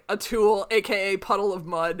like, a tool, aka puddle of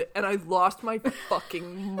mud, and I lost my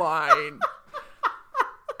fucking mind.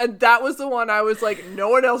 And that was the one I was like, no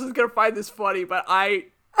one else is gonna find this funny, but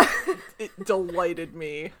it delighted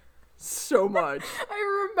me so much.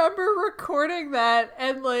 I remember recording that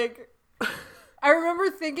and like I remember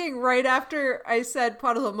thinking right after I said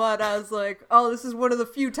puddle of mud, I was like, oh, this is one of the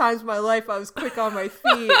few times in my life I was quick on my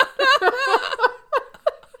feet.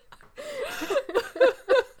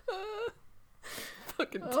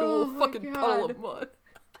 Fucking tool, fucking puddle of mud.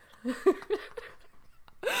 It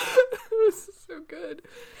was so good.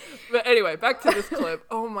 But anyway, back to this clip.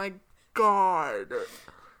 Oh my god.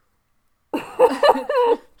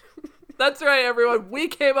 That's right, everyone. We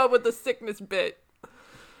came up with the sickness bit.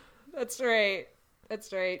 That's right.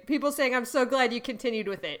 That's right. People saying, I'm so glad you continued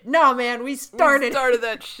with it. No, man, we started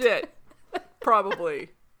that shit.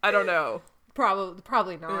 Probably. I don't know.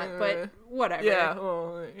 Probably not, but whatever. Yeah,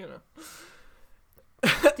 well, you know.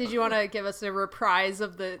 Did you want to give us a reprise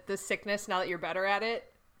of the sickness now that you're better at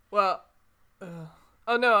it? Well,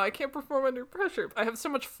 oh no, I can't perform under pressure. I have so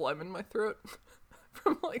much phlegm in my throat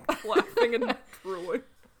from like laughing and drooling.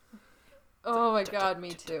 Oh my god,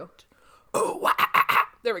 me too. Oh,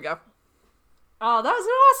 there we go. Oh, that was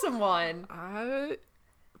an awesome one.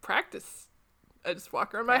 Practice. I just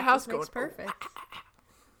walk around my house going, perfect.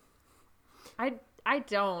 I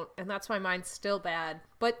don't, and that's why mine's still bad.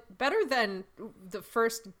 But better than the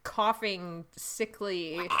first coughing,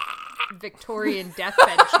 sickly Victorian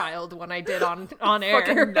deathbed child one I did on air.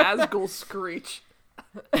 Fucking Nazgul screech.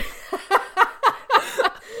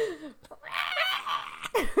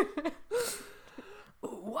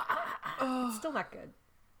 Still not good.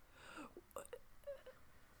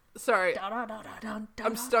 Sorry.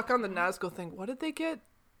 I'm stuck on the Nazgul thing. What did they get?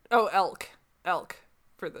 Oh, elk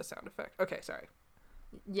for the sound effect. Okay, sorry.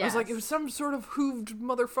 Yeah. I was like, it was some sort of hooved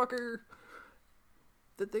motherfucker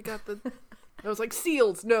that they got the... I was like,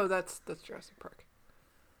 seals. No, that's Jurassic Park.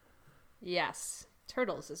 Yes.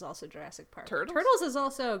 Turtles is also Jurassic Park. Turtles is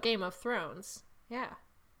also Game of Thrones. Yeah.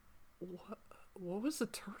 What was the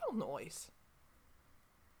turtle noise?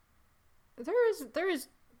 There is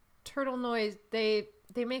turtle noise. They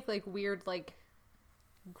make like weird, like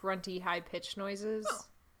grunty, high pitched noises. Oh.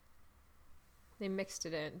 They mixed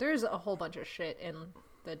it in. There's a whole bunch of shit in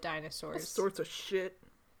the dinosaurs. All sorts of shit.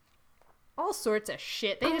 All sorts of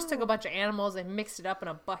shit. They just took a bunch of animals and mixed it up in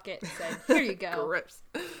a bucket and said, "Here you go." Grips.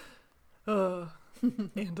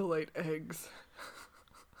 Andalite eggs.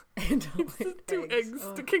 Andalite two eggs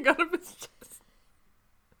sticking out of his chest.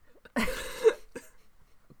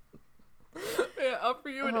 Yeah, offer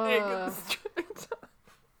you an egg at the straight time.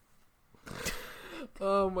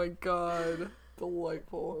 Oh my god.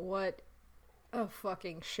 Delightful. What a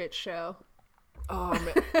fucking shit show. Oh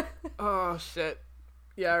man. Oh shit.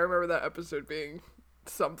 Yeah, I remember that episode being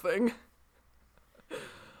something.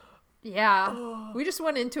 Yeah. We just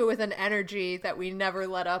went into it with an energy that we never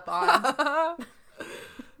let up on.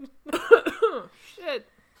 Shit.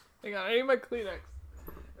 Hang on, I need my Kleenex.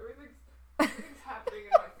 Everything's happening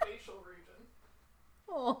in my facial region.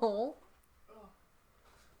 Oh.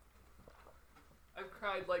 I've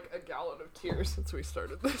cried like a gallon of tears since we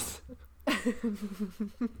started this.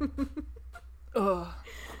 Ugh.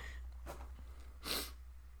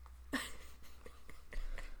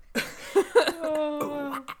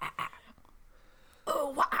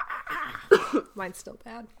 Mine's still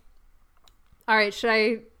bad. All right, should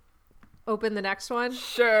I open the next one?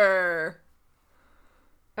 Sure.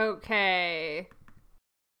 Okay.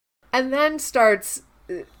 And then starts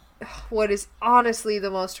what is honestly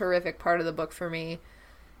the most horrific part of the book for me.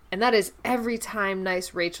 And that is every time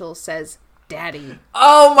nice Rachel says daddy.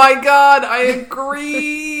 Oh my god, I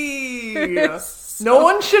agree. No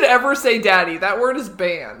one should ever say daddy. That word is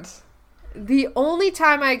banned. The only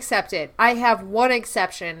time I accept it, I have one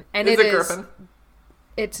exception, and Is it Griffin?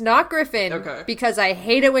 It's not Griffin, Okay. because I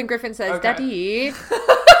hate it when Griffin says Okay. daddy.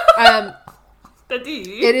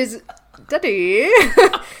 Daddy. It is daddy.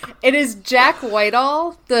 It is Jack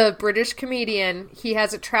Whitehall, the British comedian. He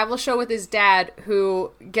has a travel show with his dad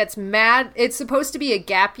who gets mad. It's supposed to be a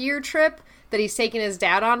gap year trip that he's taking his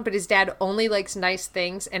dad on, but his dad only likes nice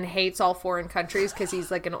things and hates all foreign countries because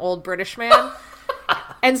he's like an old British man.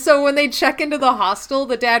 And so when they check into the hostel,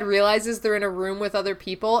 the dad realizes they're in a room with other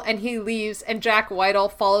people, and he leaves, and Jack Whitehall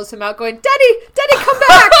follows him out going, Daddy! Daddy, come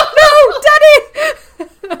back! No!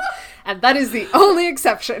 Daddy! And that is the only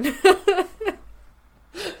exception.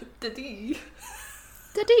 Daddy.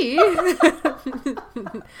 Daddy.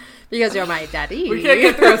 Because you're my daddy. We can't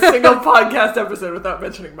get through a single podcast episode without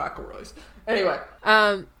mentioning McElroy's. Anyway.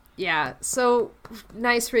 Yeah, so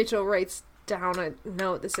nice Rachel writes down a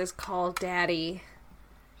note that says call daddy.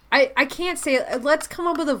 I can't say it. Let's come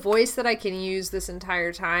up with a voice that I can use this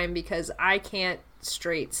entire time because I can't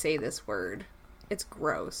straight say this word. It's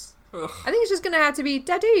gross. Ugh. I think it's just gonna have to be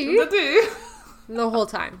daddy Daddy. the whole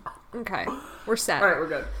time. Okay, we're set. Alright, we're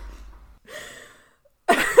good.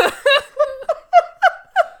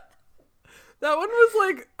 That one was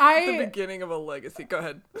like the beginning of a legacy. Go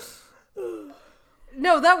ahead.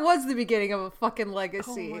 No, that was the beginning of a fucking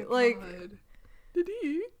legacy. Oh my like, God.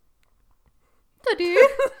 Daddy. Daddy.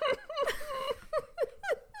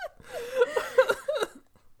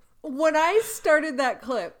 When I started that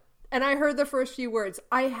clip and I heard the first few words,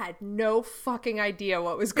 I had no fucking idea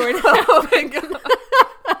what was going to happen. Oh my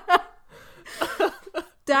God.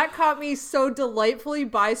 That caught me so delightfully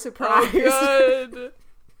by surprise. Oh, God.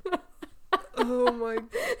 Oh my God.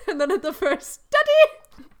 And then at the first,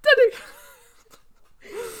 Daddy! Daddy.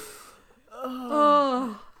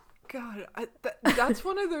 Oh. God, that's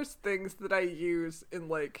one of those things that I use in,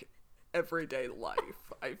 like, everyday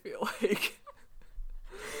life, I feel like.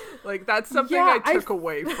 Like, that's something Yeah, I took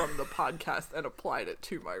away from the podcast and applied it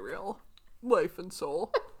to my real life and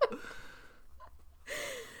soul.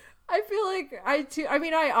 I feel like I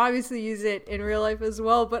obviously use it in real life as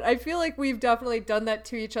well, but I feel like we've definitely done that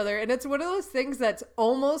to each other. And it's one of those things that's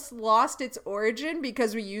almost lost its origin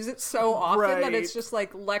because we use it so often that it's just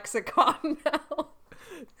like lexicon now.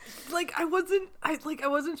 Like, I wasn't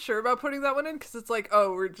sure about putting that one in because it's like,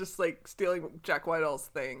 oh, we're just like stealing Jack Whitehall's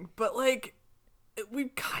thing. But like,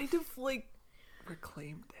 we've kind of like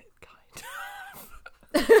reclaimed it, kind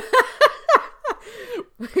of.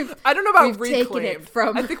 I don't know about reclaimed.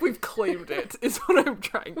 I think we've claimed it, is what I'm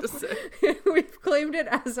trying to say. We've claimed it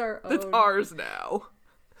as our own. It's ours now.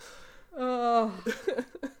 Oh,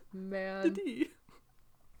 man. Daddy.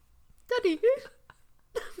 Daddy.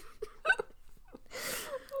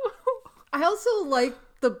 I also like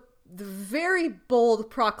the very bold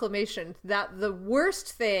proclamation that the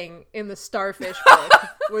worst thing in the Starfish book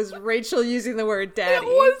was Rachel using the word daddy. It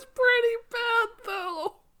was pretty bad,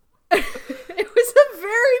 though. It was a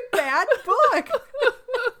very bad book.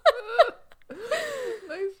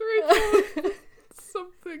 Nice Rachel.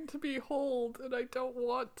 Something to behold, and I don't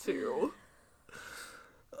want to.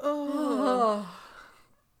 Oh,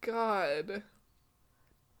 God.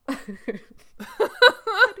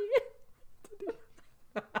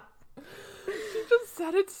 She just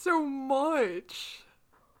said it so much.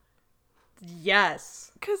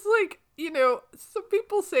 Yes. Because, like, you know, some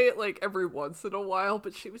people say it, like, every once in a while,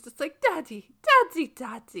 but she was just like, Daddy, Daddy,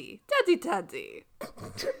 Daddy, Daddy, Daddy.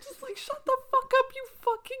 I'm just like, shut the fuck up, you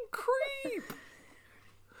fucking creep.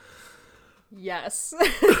 Yes.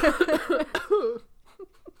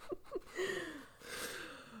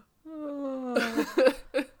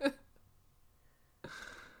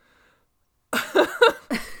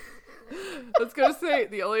 I was gonna say,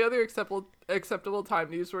 the only other acceptable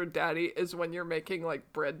time to use the word daddy is when you're making,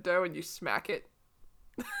 like, bread dough and you smack it.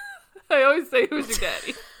 I always say, who's your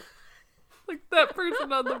daddy? Like that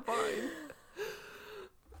person on the vine.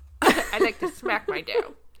 I like to smack my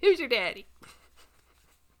dough. Who's your daddy?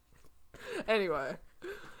 Anyway.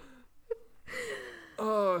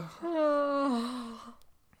 Oh.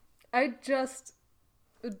 I just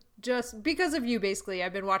because of you, basically,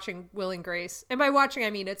 I've been watching Will and Grace. And by watching,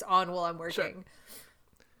 I mean it's on while I'm working. Sure.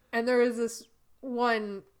 And there is this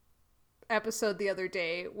one episode the other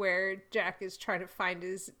day where Jack is trying to find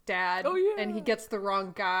his dad. Oh, yeah. And he gets the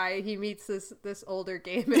wrong guy. He meets this older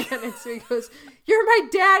gay man, and so he goes, "You're my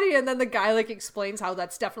daddy," and then the guy like explains how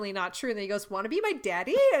that's definitely not true, and then he goes, "Want to be my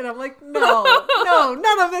daddy?" And I'm like, no,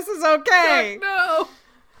 none of this is okay. Jack, no.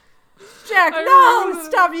 Jack, I no, remember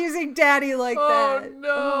stop using daddy like Oh, that. no.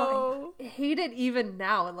 Oh, I hate it even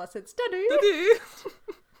now, unless it's daddy.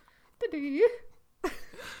 Daddy.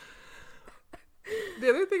 The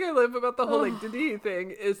other thing I love about the whole like Didi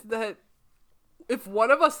thing is that if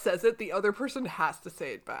one of us says it, the other person has to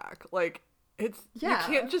say it back. Like you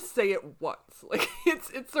can't just say it once. Like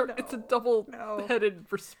it's a double-headed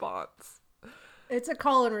response. It's a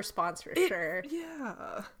call and response for sure.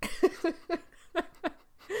 Yeah.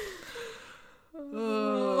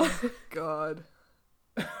 Oh God.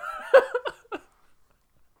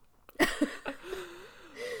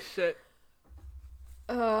 Shit.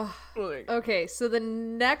 Okay, so the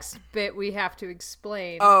next bit we have to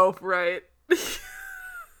explain. Oh, right.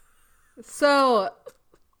 So,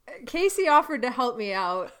 Casey offered to help me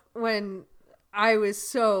out when I was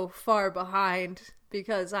so far behind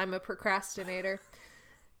because I'm a procrastinator.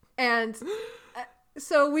 And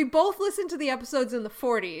so we both listened to the episodes in the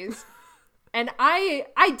 40s. And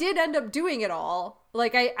I did end up doing it all.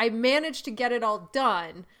 Like, I managed to get it all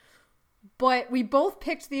done. But we both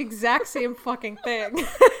picked the exact same fucking thing.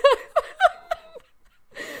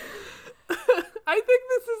 I think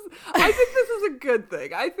this is a good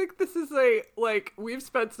thing. I think this is we've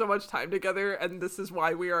spent so much time together, and this is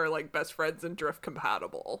why we are like best friends and drift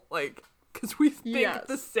compatible. Like, because we think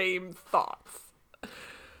the same thoughts.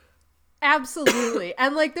 Absolutely.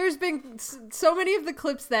 And like there's been so many of the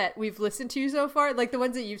clips that we've listened to so far, like the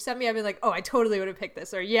ones that you've sent me, I've been like, oh, I totally would have picked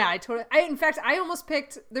this, or yeah, in fact I almost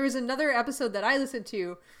picked, there was another episode that I listened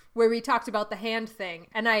to where we talked about the hand thing,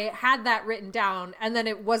 and I had that written down, and then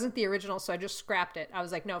it wasn't the original, so I just scrapped it. I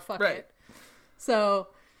was like, no, fuck it. So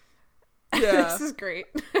yeah. This is great.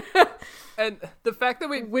 And the fact that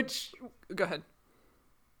go ahead.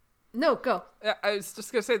 No, go. I was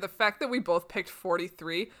just going to say, the fact that we both picked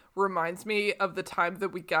 43 reminds me of the time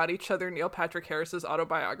that we got each other Neil Patrick Harris's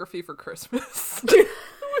autobiography for Christmas. Completely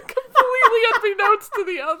unbeknownst to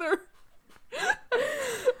the other.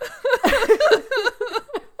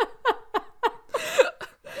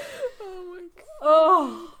 Oh my God.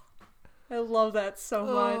 Oh, I love that so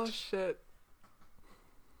Oh, much. shit.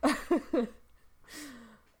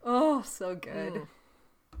 Oh, so good.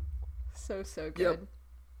 So good. Yep.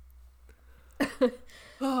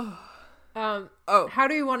 How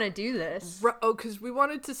do you want to do this? Because we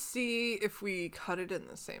wanted to see if we cut it in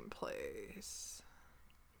the same place.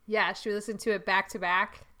 Yeah, should we listen to it back to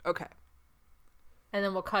back? Okay. And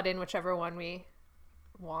then we'll cut in whichever one we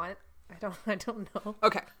want. I don't know.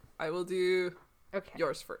 Okay. I will do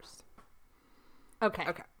yours first. Okay.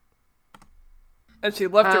 And she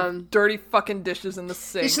left her dirty fucking dishes in the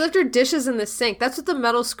sink. She left her dishes in the sink. That's what the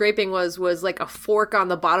metal scraping was like a fork on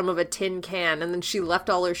the bottom of a tin can, and then she left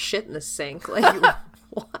all her shit in the sink. Like,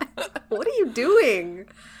 what? What are you doing?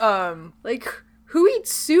 Like, who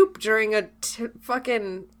eats soup during a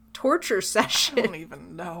fucking torture session? I don't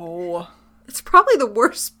even know. It's probably the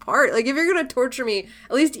worst part. Like, if you're gonna torture me,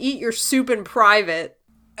 at least eat your soup in private.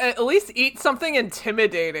 At least eat something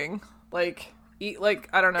intimidating. Like, eat, like,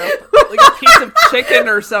 I don't know, like a piece of chicken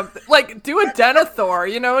or something. Like, do a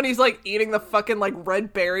Denethor, you know? And he's, like, eating the fucking, like,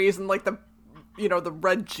 red berries and, like, the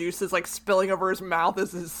red juice is, like, spilling over his mouth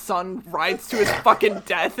as his son rides to his fucking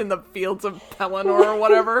death in the fields of Pelennor or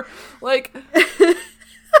whatever. Like...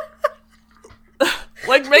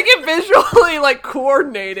 Like, make it visually, like,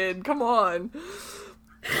 coordinated. Come on.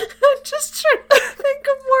 I'm just trying to think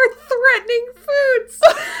of more threatening foods.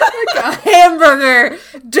 Like a hamburger,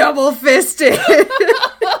 double-fisted.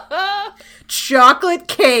 Chocolate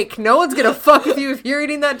cake. No one's gonna fuck with you if you're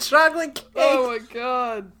eating that chocolate cake. Oh my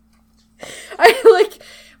God.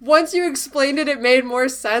 Once you explained it, it made more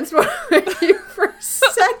sense. But when you first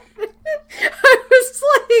said it, I was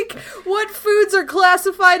like, what foods are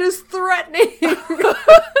classified as threatening?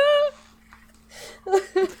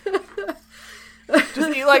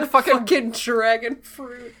 Just eat like fucking dragon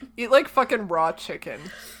fruit. Eat like fucking raw chicken.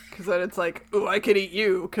 Because then it's like, ooh, I could eat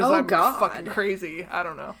you because I'm fucking crazy. I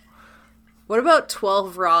don't know. What about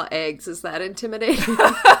 12 raw eggs? Is that intimidating?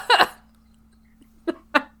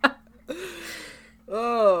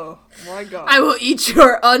 Oh my God. I will eat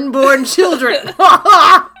your unborn children.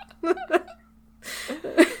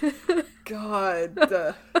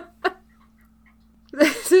 God.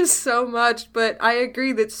 This is so much, but I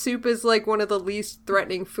agree that soup is like one of the least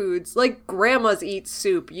threatening foods. Like, grandmas eat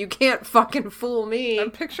soup. You can't fucking fool me.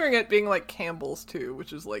 I'm picturing it being like Campbell's too,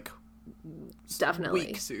 which is like Definitely.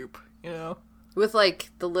 weak soup, you know? With, like,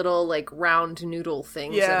 the little, like, round noodle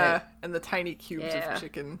things in it. And the tiny cubes of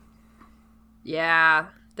chicken. Yeah.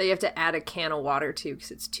 That you have to add a can of water to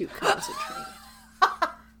because it's too concentrated.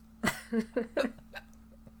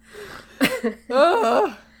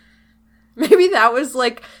 Maybe that was,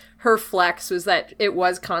 like, her flex was that it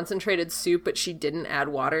was concentrated soup, but she didn't add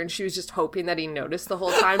water, and she was just hoping that he noticed the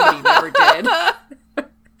whole time, but he never did.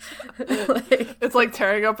 Like, it's like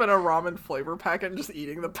tearing up in a ramen flavor packet and just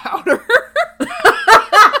eating the powder.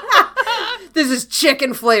 this is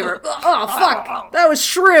chicken flavor. Oh, fuck. That was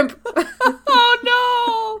shrimp.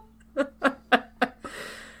 Oh, no.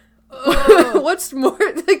 What's more,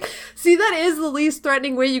 like, see, that is the least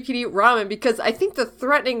threatening way you can eat ramen, because I think the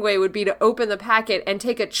threatening way would be to open the packet and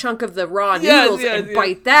take a chunk of the raw noodles and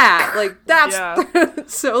bite that. Like,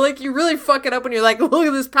 that's so, like, you really fuck it up when you're like, look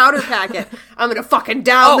at this powder packet. I'm gonna fucking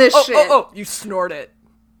down this shit. You snort it.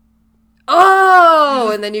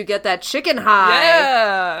 Oh, and then you get that chicken high.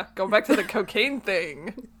 Yeah. Go back to the cocaine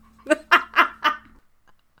thing.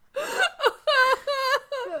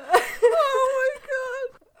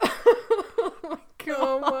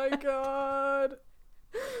 Oh my god.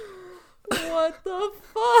 What the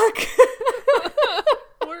fuck?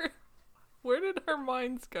 Where did our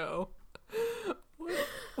minds go?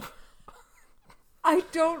 I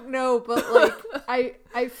don't know, but like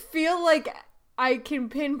I feel like I can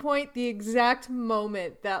pinpoint the exact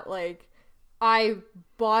moment that like I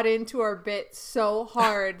bought into our bit so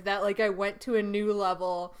hard that like I went to a new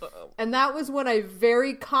level. And that was when I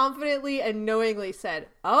very confidently and knowingly said,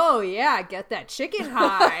 "Oh yeah, get that chicken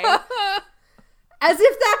high." As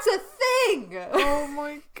if that's a thing. Oh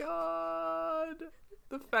my god.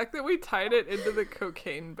 The fact that we tied it into the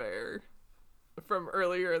cocaine bear from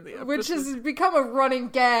earlier in the episode. Which has become a running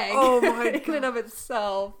gag. Oh my god. In and of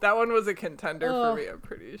itself. That one was a contender for me, I'm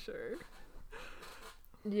pretty sure.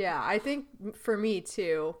 Yeah, I think for me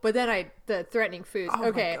too. But then the threatening foods. Oh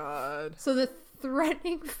okay. My god. So the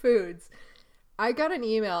threatening foods. I got an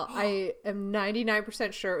email. I am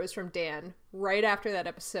 99% sure it was from Dan right after that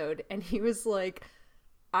episode. And he was like,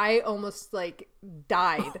 I almost like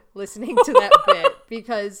died listening to that bit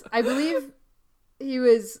because I believe he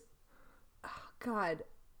was, oh God,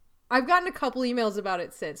 I've gotten a couple emails about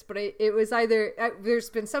it since, but it was either, there's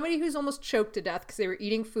been somebody who's almost choked to death because they were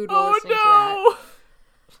eating food while listening to that.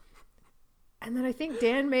 And then I think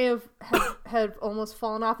Dan may have had almost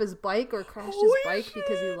fallen off his bike or crashed his bike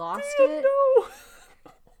because he lost it.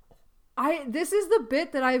 This is the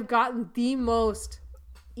bit that I've gotten the most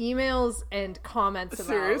emails and comments about.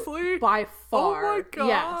 Seriously? By far. Oh my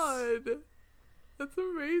god. Yes. That's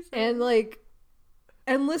amazing. And like,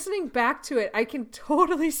 and listening back to it, I can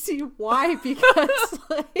totally see why, because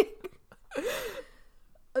like,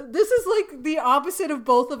 this is like the opposite of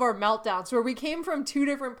both of our meltdowns, where we came from two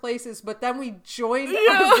different places, but then we joined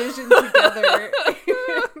our vision together.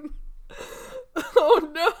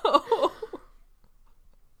 Oh no.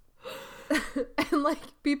 And like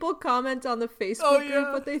people comment on the Facebook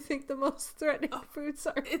group what they think the most threatening foods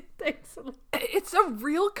are. It's a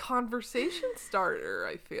real conversation starter,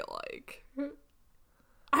 I feel like.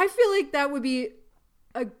 I feel like that would be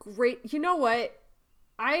a great, you know what?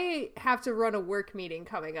 I have to run a work meeting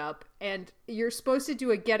coming up, and you're supposed to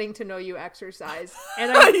do a getting to know you exercise.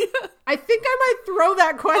 And I think I might throw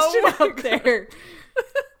that question out there.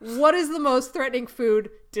 What is the most threatening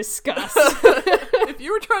food? Discuss. If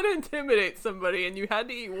you were trying to intimidate somebody and you had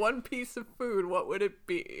to eat one piece of food, what would it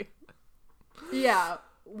be? Yeah,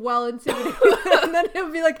 well intimidating. And then it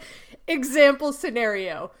would be like, example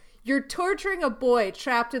scenario. You're torturing a boy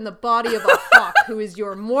trapped in the body of a hawk who is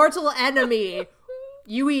your mortal enemy.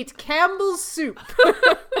 You eat Campbell's soup.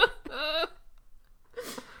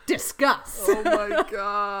 Discuss. Oh my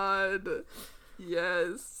god.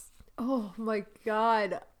 Yes. Oh my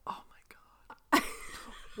god. Oh my god.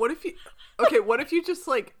 What if you just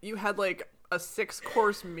like, you had like a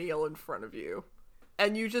 6-course meal in front of you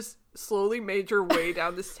and you just slowly made your way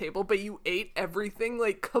down this table, but you ate everything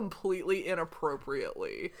like completely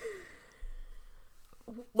inappropriately.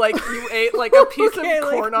 Like, you ate, like, a piece of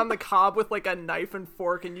corn on the cob with, like, a knife and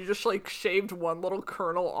fork, and you just, like, shaved one little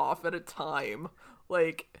kernel off at a time.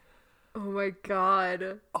 Like... Oh my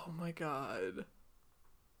god. Oh my god.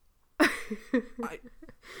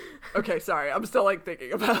 Okay, sorry. I'm still, like,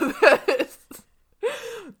 thinking about this.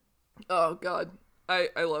 Oh, god. I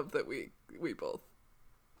love that we both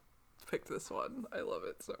picked this one. I love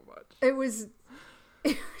it so much. It was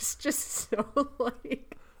just so,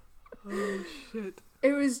 like... Oh, shit.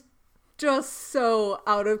 It was just so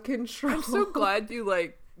out of control. I'm so glad you,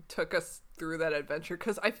 like, took us through that adventure,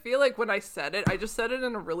 because I feel like when I said it, I just said it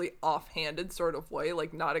in a really offhanded sort of way,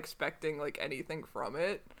 like not expecting like anything from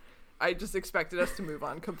it. I just expected us to move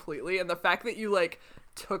on completely, and the fact that you like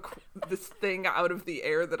took this thing out of the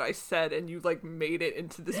air that I said and you like made it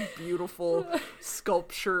into this beautiful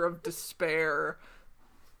sculpture of despair,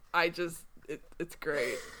 it's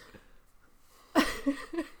great.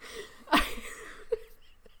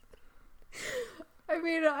 I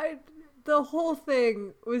mean, the whole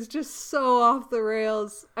thing was just so off the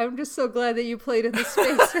rails. I'm just so glad that you played in the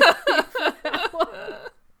space for that one.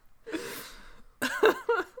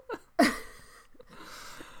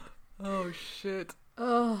 Oh shit.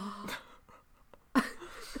 Oh.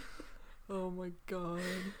 Oh my god.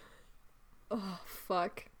 Oh,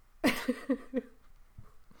 fuck.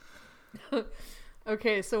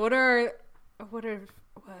 Okay, so what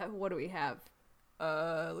do we have?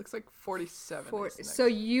 Looks like 47. So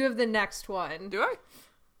you have the next one. Do I?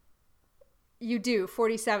 You do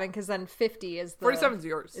 47, because then 50 is the 47's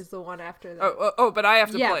yours. Is the one after that. Oh, but I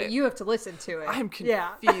have to yeah, play but it. you have to listen to it. I'm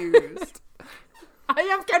Yeah. confused. I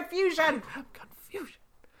have confusion.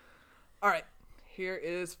 All right, here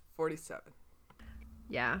is 47.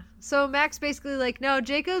 Yeah. So Mac's basically like, no,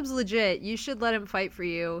 Jacob's legit. You should let him fight for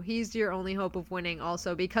you. He's your only hope of winning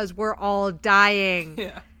also, because we're all dying.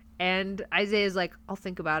 Yeah. And Isaiah's like, I'll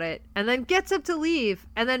think about it. And then gets up to leave.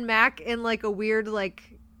 And then Mac, in like a weird like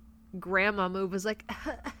grandma move, was like,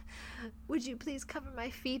 would you please cover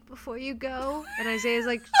my feet before you go? And Isaiah's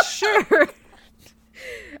like, sure.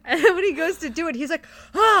 And then when he goes to do it, he's like,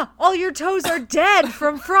 all your toes are dead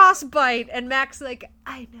from frostbite. And Mac's like,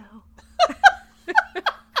 I know.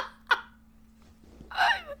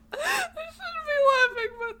 I shouldn't be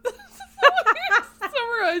laughing, but this is how he's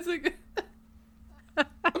summarizing it.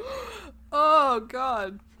 Oh,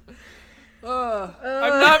 God.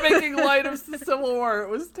 I'm not making light of the Civil War. It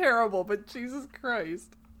was terrible, but Jesus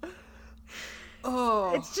Christ.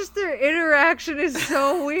 Oh. It's just their interaction is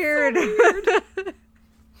so weird.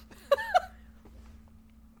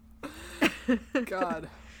 God.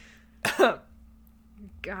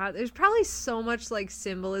 God, there's probably so much like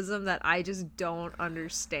symbolism that I just don't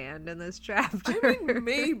understand in this chapter. I mean,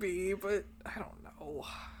 maybe, but I don't know.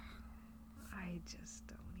 I just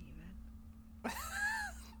don't even.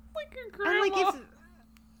 Like a grandma. And like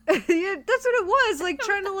it's yeah, that's what it was. Like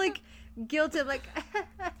trying to like guilt him, like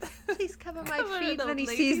please cover my feet, and then he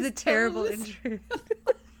sees the terrible injury.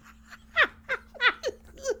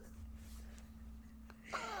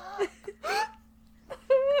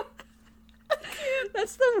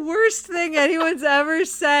 That's the worst thing anyone's ever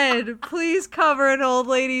said. Please cover an old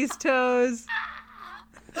lady's toes.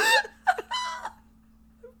 I'm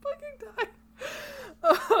fucking dying.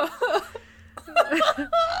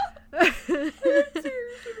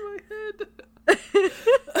 Tears in my head.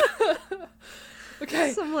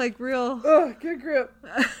 Okay. Some like real. Oh, good grip.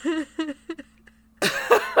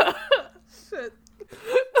 Shit.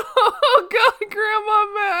 Oh God, Grandma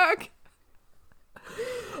Mac.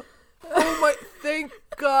 Oh my! Thank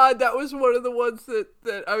God that was one of the ones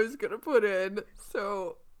that I was gonna put in.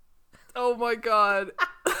 So, oh my God,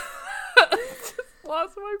 just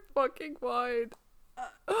lost my fucking mind.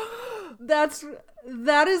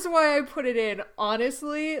 That is why I put it in.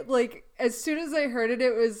 Honestly, like as soon as I heard it,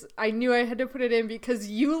 I knew I had to put it in because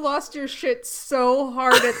you lost your shit so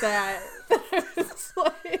hard at that. It's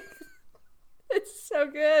like, it's so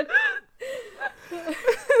good.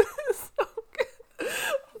 It's so good.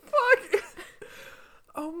 Fuck.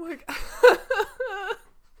 Oh my God.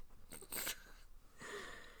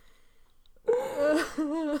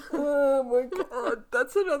 Oh my God.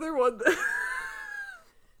 That's another one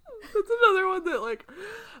that like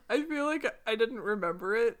I feel like I didn't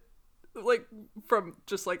remember it like from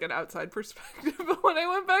just like an outside perspective, but when I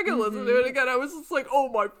went back and listened to it again, I was just like, oh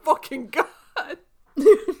my fucking God.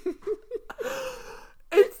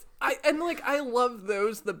 I love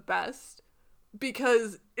those the best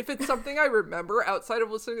because if it's something I remember outside of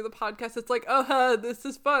listening to the podcast, it's like, this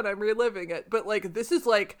is fun, I'm reliving it. But like this is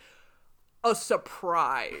like a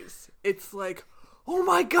surprise. It's like, oh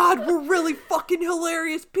my God, we're really fucking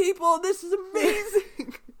hilarious people. This is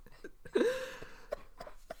amazing.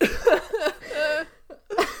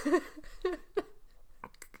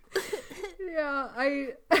 Yeah,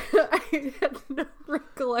 I had no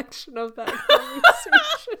recollection of that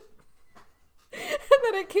conversation. And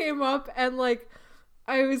then it came up and like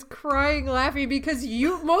I was crying laughing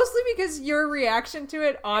mostly because your reaction to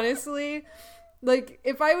it, honestly, like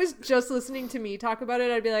if I was just listening to me talk about it,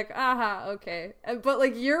 I'd be like, aha, okay. But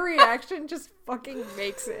like your reaction just fucking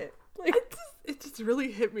makes it. Like it just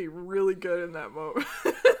really hit me really good in that moment.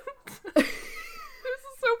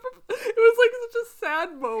 It was such a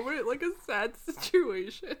sad moment, like a sad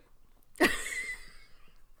situation. And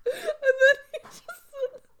then he just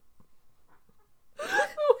said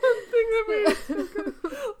one thing that made it so good.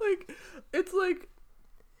 Like, it's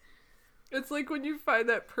like when you find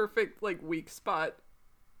that perfect, like, weak spot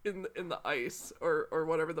in the ice or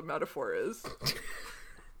whatever the metaphor is.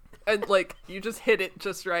 And, like, you just hit it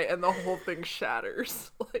just right and the whole thing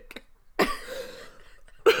shatters. Like, fuck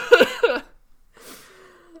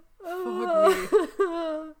me.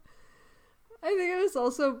 I think it was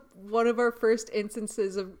also one of our first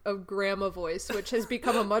instances of grandma voice, which has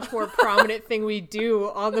become a much more prominent thing we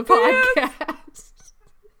do on the podcast.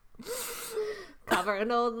 Cover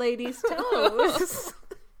an old lady's toes.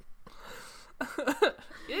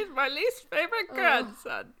 He's my least favorite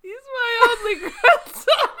grandson. He's my only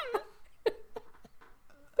grandson.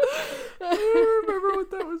 I don't remember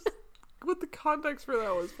what that was, what the context for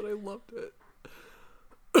that was, but I loved it.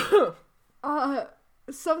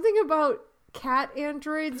 Something about cat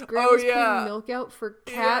androids. Grandma's putting milk out for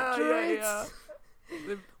cat droids. Yeah.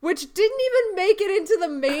 Which didn't even make it into the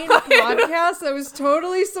main podcast. That was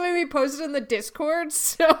totally something we posted in the Discord.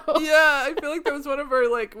 So yeah, I feel like that was one of our,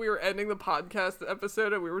 like, we were ending the podcast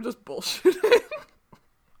episode and we were just bullshitting.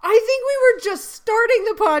 I think we were just starting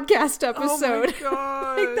the podcast episode. Oh my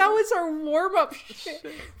god. Like, that was our warm-up shit.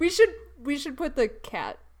 We should put the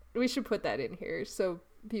cat. We should put that in here so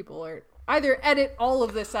people aren't either edit all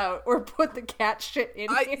of this out or put the cat shit in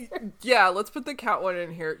here. Yeah, let's put the cat one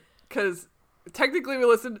in here because technically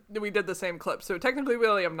we did the same clip, so technically we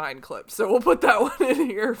only have 9 clips, so we'll put that one in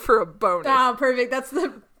here for a bonus. Ah, perfect. That's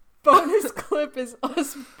the bonus clip, is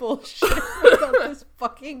us bullshit about this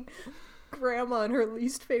fucking grandma and her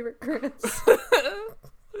least favorite grandson.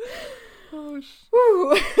 Oh,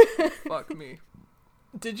 Woo. fuck me.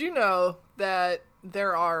 Did you know that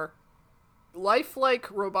there are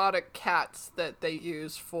lifelike robotic cats that they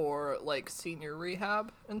use for, like, senior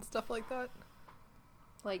rehab and stuff like that?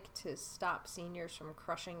 Like, to stop seniors from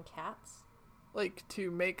crushing cats? Like,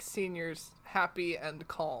 to make seniors happy and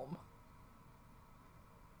calm.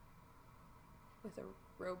 With a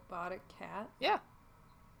robotic cat? Yeah.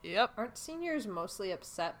 Yep. Aren't seniors mostly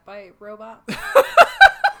upset by robots?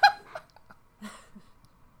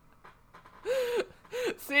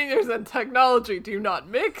 Seniors and technology do not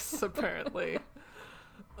mix, apparently.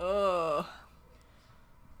 Ugh.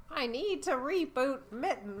 I need to reboot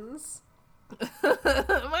Mittens.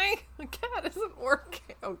 My cat isn't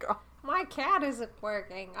working. Oh, God. My cat isn't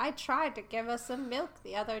working. I tried to give her some milk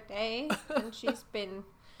the other day, and she's been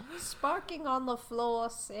sparking on the floor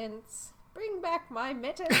since. Bring back my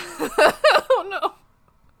Mittens. Oh, no.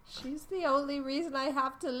 She's the only reason I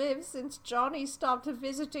have to live since Johnny stopped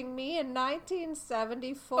visiting me in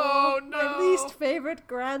 1974. Oh, no. My least favorite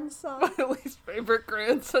grandson. My least favorite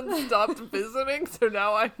grandson stopped visiting, so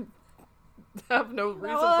now I have no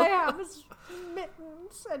reason. All I have is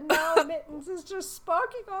Mittens, and now Mittens is just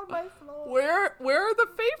sparking on my floor. Where are the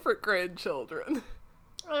favorite grandchildren?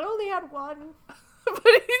 I only had one. But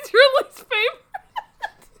he's your least favorite.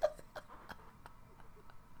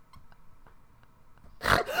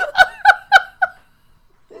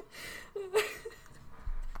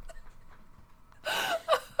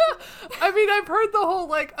 I mean, I've heard the whole,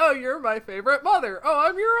 like, oh, you're my favorite mother. Oh,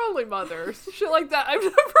 I'm your only mother. Shit like that. I've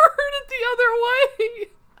never heard it the other way.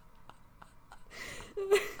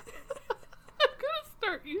 I'm gonna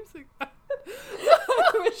start using that.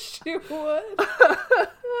 I wish you would.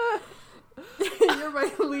 You're my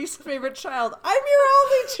least favorite child. I'm your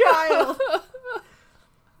only child.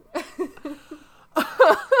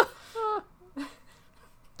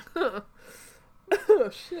 Oh,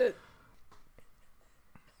 shit.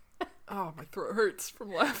 Oh, my throat hurts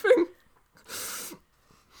from laughing.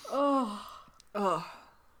 Oh, Oh,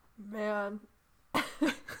 man.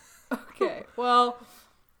 Okay, well,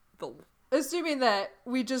 the assuming that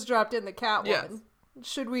we just dropped in the cat Yes. one,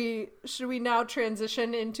 should we now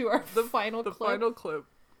transition into our final clip? final clip.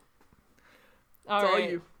 All all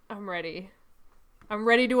right, you. I'm ready. I'm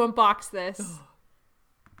ready to unbox this.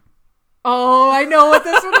 Oh, I know what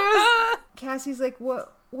this one is. Cassie's like,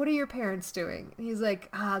 what are your parents doing? And he's like,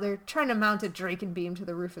 they're trying to mount a Draken beam to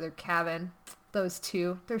the roof of their cabin. Those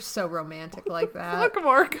two, they're so romantic like that. Look,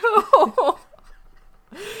 Marco.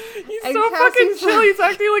 He's And so fucking Cassie's chill. like- He's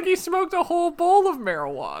acting like he smoked a whole bowl of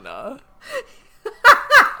marijuana.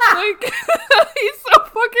 Like, he's so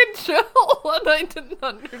fucking chill, and I didn't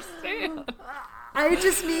understand. I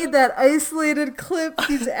just need that isolated clip.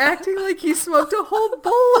 He's acting like he smoked a whole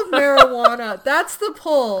bowl of marijuana. That's the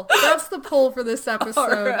pull. That's the pull for this episode.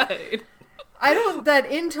 All right. That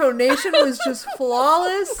intonation was just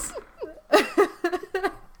flawless.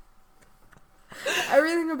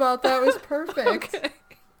 Everything about that was perfect. Okay.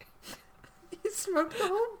 He smoked the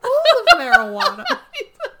whole bowl of marijuana.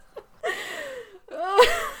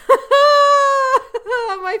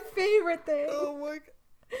 My favorite thing. Oh my god.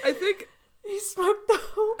 I think He smoked the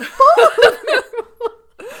whole bowl of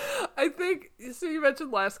marijuana. I think so. You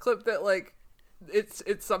mentioned last clip that like it's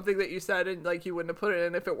something that you said and like you wouldn't have put it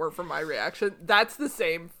in if it weren't for my reaction. That's the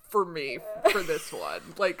same for me for this one.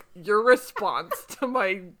 Like your response to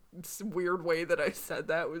my weird way that I said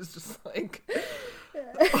that was just like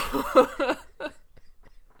I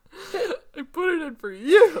put it in for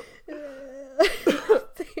you.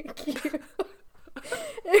 Thank you.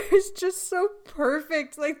 It was just so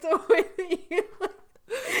perfect, like the way that you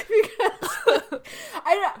because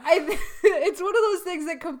I it's one of those things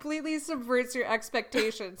that completely subverts your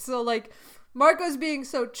expectations. So like Marco's being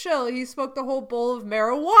so chill, he smoked the whole bowl of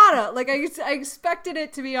marijuana. Like I expected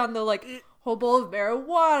it to be on the like whole bowl of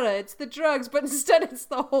marijuana, it's the drugs, but instead it's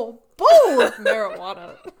the whole bowl of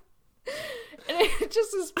marijuana. And it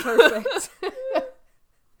just is perfect.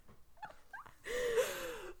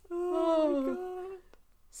 Oh my god.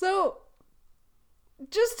 So,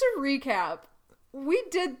 just to recap, we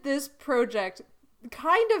did this project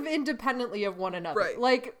kind of independently of one another. Right.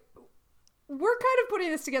 Like, we're kind of putting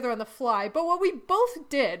this together on the fly, but what we both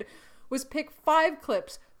did was pick 5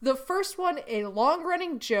 clips. The first one, a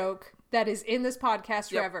long-running joke that is in this podcast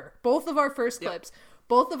forever. Both of our first clips.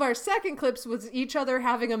 Both of our second clips was each other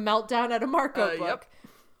having a meltdown at a Marco book. Yep.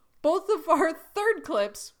 Both of our third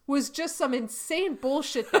clips was just some insane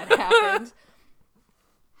bullshit that happened.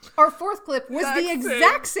 Our fourth clip was the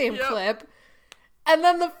exact same clip. And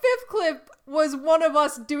then the 5th clip was one of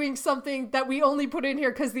us doing something that we only put in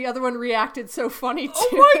here because the other one reacted so funny to Oh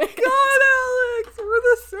my it. god, Alex! We're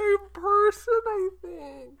the same person, I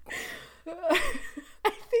think. I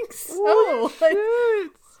think so. Oh, Like,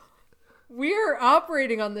 shit. we're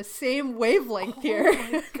operating on the same wavelength here.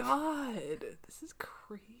 Oh my god, this is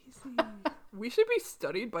crazy. We should be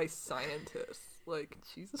studied by scientists. Like,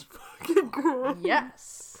 Jesus fucking Christ.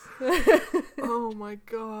 Yes. Oh my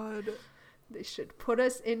god. They should put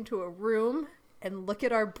us into a room and look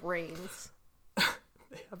at our brains.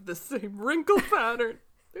 They have the same wrinkle pattern.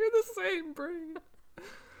 They're the same brain.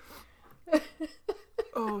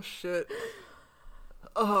 Oh shit.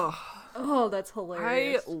 Oh, that's I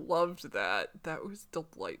hilarious. loved that. That was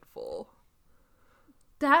delightful.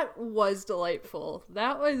 That was delightful.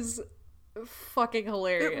 That was fucking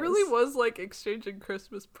hilarious. It really was like exchanging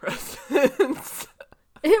Christmas presents.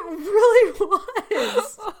 It really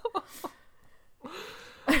was.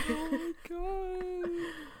 Oh my god.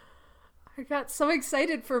 I got so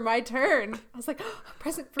excited for my turn. I was like, oh, a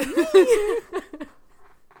present for me.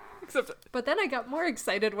 Except, But then I got more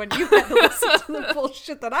excited when you had to listen to the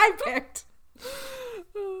bullshit that I picked.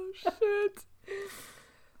 oh shit.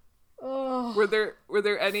 Oh. Were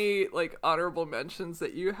there any like honorable mentions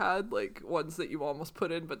that you had, like ones that you almost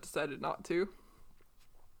put in but decided not to?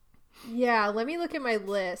 Yeah, let me look at my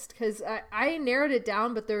list because I narrowed it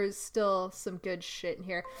down, but there is still some good shit in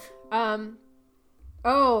here.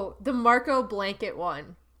 Oh, the Marco blanket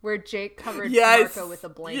one where Jake covered Marco with a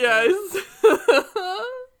blanket. Yes.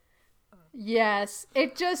 Yes,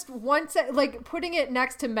 it just once like putting it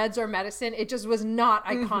next to Meds or Medicine, it just was not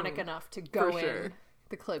iconic enough to go For sure. in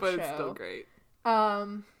the clip But show. it's still great.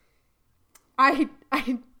 I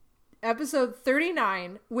episode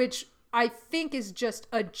 39, which I think is just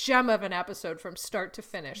a gem of an episode from start to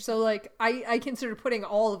finish. So like I consider putting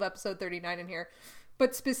all of episode 39 in here.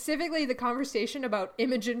 But specifically the conversation about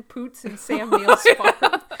Imogen Poots and Sam Neill's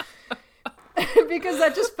farm. Because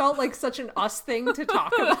that just felt like such an us thing to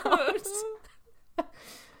talk about.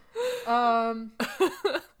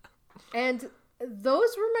 And those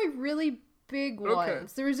were my really big ones. Okay.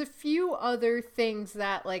 There was a few other things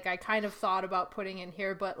that like I kind of thought about putting in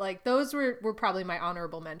here, but like those were probably my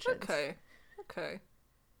honorable mentions. Okay.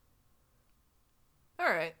 All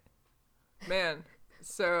right. Man,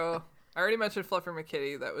 so I already mentioned Fluffer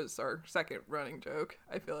McKitty. That was our second running joke,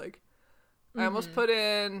 I feel like. I almost put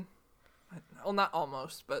in, well, not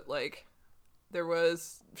almost, but like there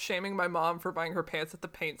was shaming my mom for buying her pants at the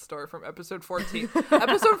paint store from episode 14.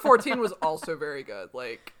 Episode 14 was also very good.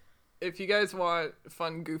 Like, if you guys want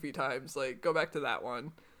fun, goofy times, like, go back to that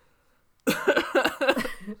one.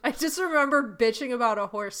 I just remember bitching about a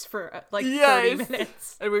horse for like 30 Yes.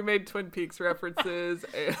 minutes. And we made Twin Peaks references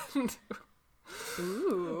and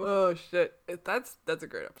Ooh. oh shit, that's a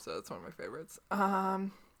great episode. It's one of my favorites.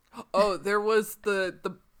 Oh, there was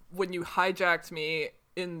the when you hijacked me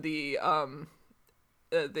in the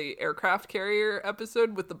aircraft carrier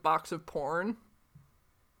episode with the box of porn.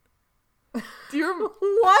 Do you remember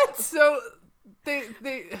What? So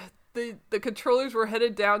the controllers were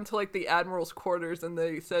headed down to like the admiral's quarters, and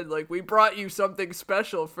they said like, we brought you something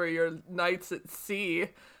special for your nights at sea,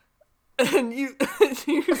 and you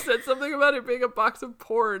said something about it being a box of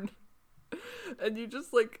porn, and you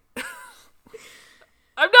just like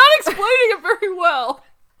I'm not explaining it very well.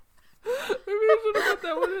 Maybe I should have put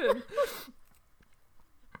that one in.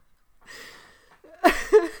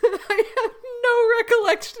 I have no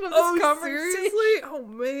recollection of this conversation. Seriously? Oh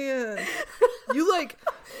man. You like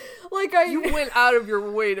you went out of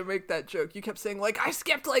your way to make that joke. You kept saying like, I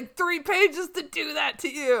skipped like 3 pages to do that to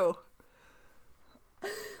you.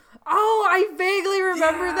 Oh, I vaguely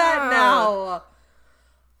remember that now.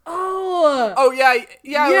 Oh yeah,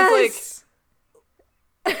 yes. It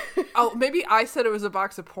was like, oh, maybe I said it was a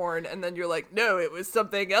box of porn, and then you're like, no, it was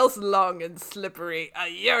something else long and slippery, a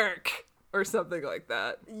yerk, or something like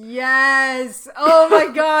that. Yes. Oh my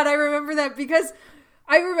god, I remember that because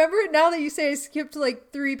I remember it now that you say I skipped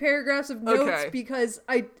like 3 paragraphs of notes because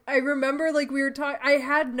I remember like we were talking. I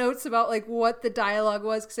had notes about like what the dialogue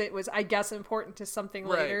was because it was, I guess, important to something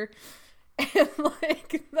later. And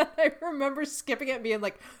like then I remember skipping it and being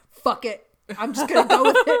like, fuck it, I'm just gonna go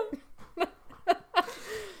with it.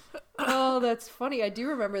 Oh, that's funny. I do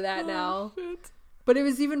remember that now. Shit. But it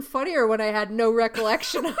was even funnier when I had no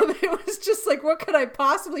recollection of it. It was just like, what could I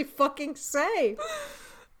possibly fucking say?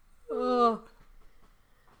 Oh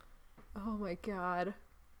my god.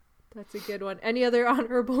 That's a good one. Any other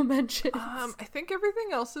honorable mentions? I think everything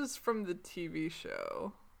else is from the TV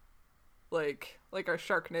show. Like our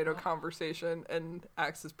Sharknado conversation and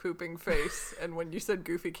Axe's pooping face, and when you said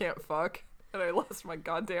Goofy can't fuck, and I lost my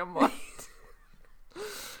goddamn mind.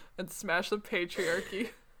 And Smash the Patriarchy.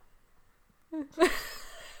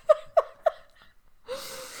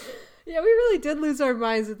 Yeah, we really did lose our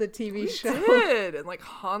minds at the TV show. We did! And like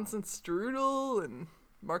Hans and Strudel and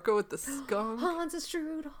Marco with the skunk. Hans and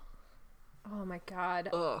Strudel. Oh my god.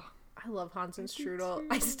 Ugh. I love Hans and Strudel.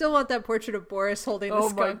 I still want that portrait of Boris holding the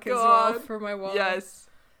skunk as well God. for my wall. Yes.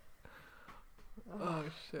 Oh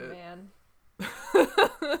shit. Man.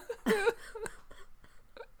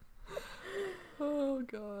 Oh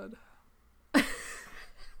god.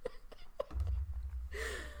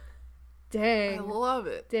 Dang. I love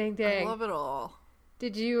it. Dang. I love it all.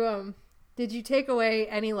 Did you take away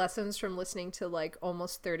any lessons from listening to like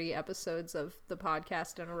almost 30 episodes of the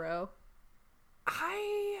podcast in a row?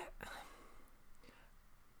 I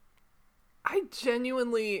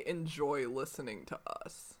genuinely enjoy listening to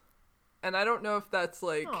us. And I don't know if that's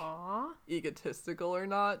like Aww. egotistical or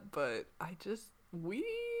not, but I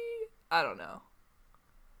don't know.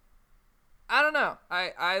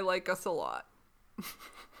 I like us a lot.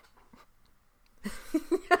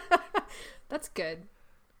 That's good.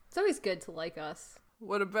 It's always good to like us.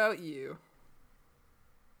 What about you?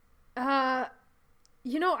 I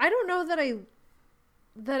don't know that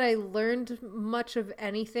I learned much of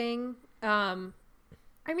anything. I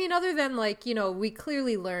mean, other than like, we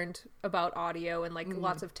clearly learned about audio and like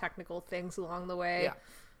lots of technical things along the way. Yeah.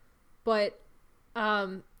 But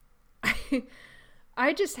I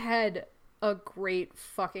just had a great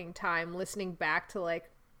fucking time listening back to like,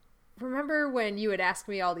 remember when you would ask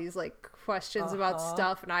me all these like questions about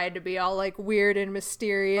stuff and I had to be all like weird and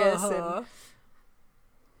mysterious and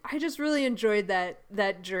I just really enjoyed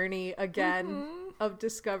that journey again of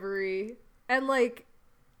discovery. And like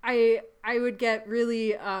I would get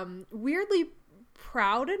really weirdly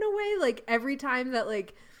proud in a way, like every time that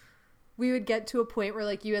like we would get to a point where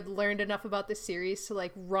like you had learned enough about the series to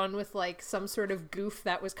like run with like some sort of goof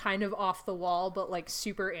that was kind of off the wall but like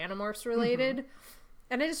super Animorphs related.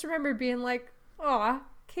 And I just remember being like, aw,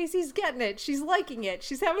 Casey's getting it. She's liking it.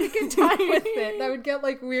 She's having a good time with it. And I would get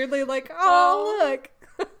like weirdly like, oh, look.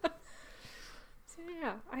 So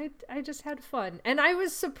yeah, I just had fun. And I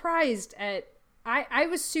was surprised at, I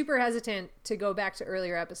was super hesitant to go back to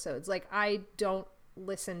earlier episodes. Like I don't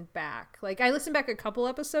listen back. Like I listened back a couple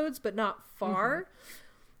episodes, but not far.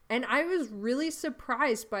 And I was really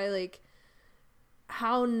surprised by like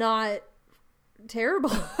how not terrible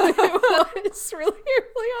it was really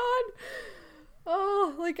early on.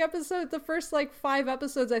 Oh, like the first like 5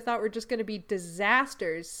 episodes I thought were just going to be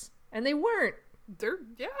disasters, and they weren't. They're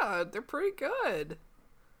pretty good.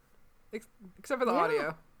 Except for the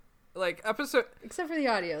audio. Like except for the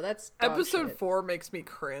audio. That's episode shit. 4 makes me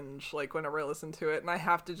cringe like whenever I listen to it, and I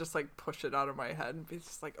have to just like push it out of my head and be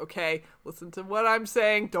just like, okay, listen to what I'm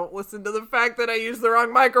saying, don't listen to the fact that I used the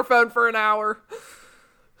wrong microphone for an hour.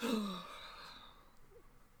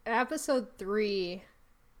 Episode 3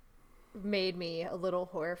 made me a little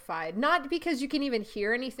horrified. Not because you can even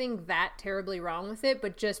hear anything that terribly wrong with it,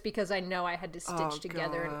 but just because I know I had to stitch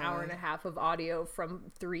together an hour and a half of audio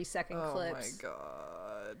from 3-second clips. Oh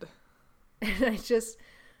my god. And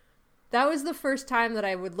that was the first time that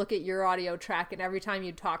I would look at your audio track, and every time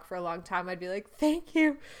you'd talk for a long time, I'd be like, thank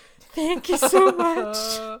you so much.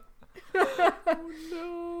 Oh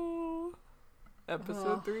no.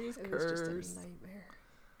 Episode 3 is it cursed. was just a nightmare.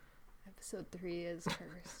 Episode 3 is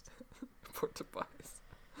cursed. Poor Tobias.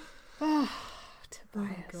 Tobias. Oh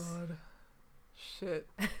god. Shit.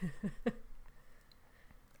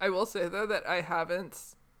 I will say though that I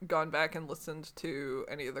haven't gone back and listened to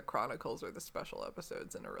any of the chronicles or the special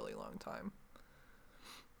episodes in a really long time.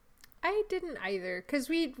 I didn't either, because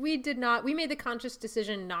we made the conscious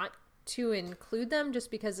decision not to include them just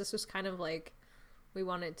because this was kind of like we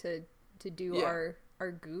wanted to do our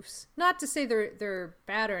goofs. Not to say they're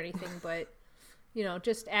bad or anything, but you know,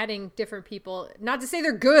 just adding different people. Not to say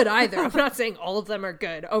they're good either. I'm not saying all of them are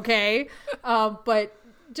good, okay? But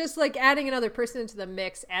just like adding another person into the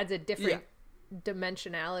mix adds a different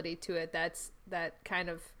dimensionality to it. It's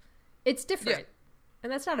different,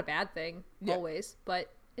 and that's not a bad thing always,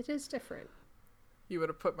 but it is different. You would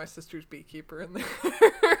have put my sister's beekeeper in there.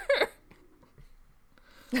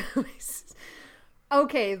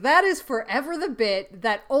 Okay, that is forever the bit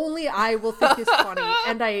that only I will think is funny,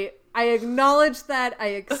 and I acknowledge that. I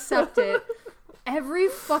accept it. Every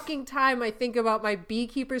fucking time I think about my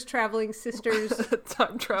beekeepers traveling sisters,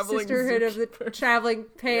 time traveling sisterhood of the zookeeper. Traveling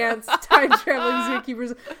Pants, time traveling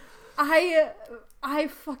zookeepers, I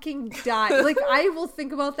fucking die. Like, I will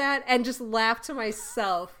think about that and just laugh to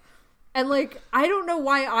myself. And like, I don't know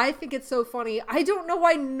why I think it's so funny. I don't know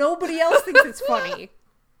why nobody else thinks it's funny.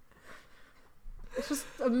 It's just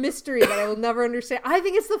a mystery that I will never understand. I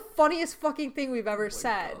think it's the funniest fucking thing we've ever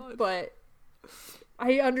said, God. but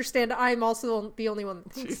I understand I'm also the only one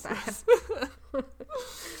that thinks that.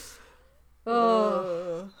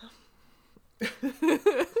 Oh.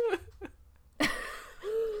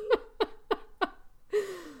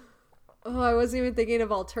 Oh, I wasn't even thinking of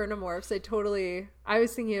Alternamorphs. I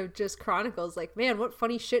was thinking of just Chronicles. Like, man, what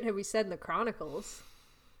funny shit have we said in the Chronicles?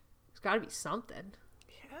 There's got to be something.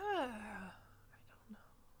 Yeah.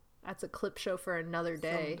 That's a clip show for another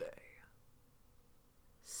day.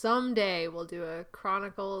 Someday we'll do a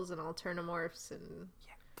Chronicles and Alternamorphs and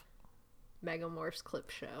Megamorphs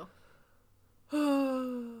clip show.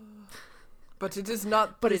 But it is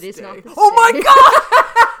not. But this it is day. not this Oh day. my god!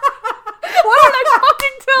 Why did I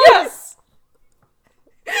fucking tell Yes!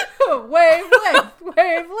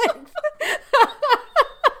 Wavelength.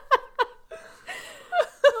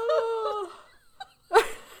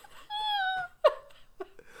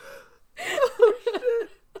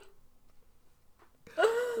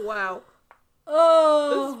 Wow.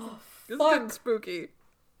 Oh, This is fuck. getting spooky.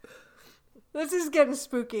 This is getting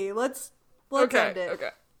spooky. Let's Okay. end it. Okay.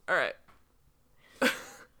 All right.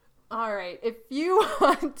 All right. If you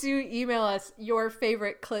want to email us your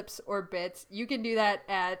favorite clips or bits, you can do that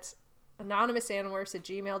at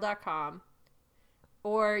anonymousanimorphs@gmail.com.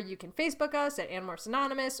 Or you can Facebook us at Animorphs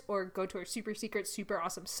Anonymous, or go to our super secret, super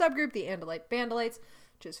awesome subgroup, the Andalite Bandalites,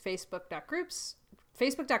 which is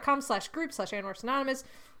facebook.com/group/Animorphs Anonymous.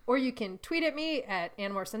 Or you can tweet at me at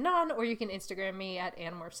Animorphs Anon, or you can Instagram me at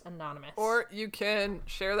Animorphs Anonymous. Or you can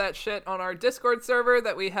share that shit on our Discord server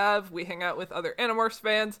that we have. We hang out with other Animorphs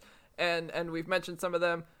fans, and we've mentioned some of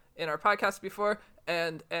them in our podcast before,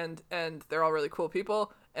 and they're all really cool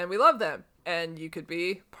people, and we love them, and you could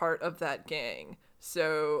be part of that gang.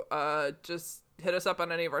 So just hit us up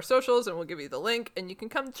on any of our socials, and we'll give you the link, and you can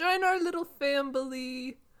come join our little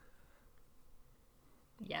family.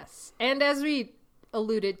 Yes. And as we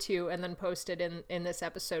alluded to and then posted in this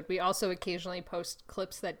episode, we also occasionally post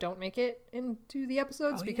clips that don't make it into the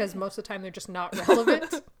episodes because most of the time they're just not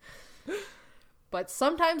relevant. But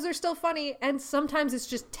sometimes they're still funny, and sometimes it's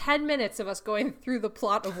just 10 minutes of us going through the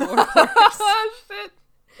plot of Warhorse. Shit.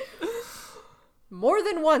 More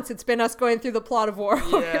than once it's been us going through the plot of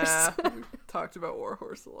Warhorse. Yeah, we've talked about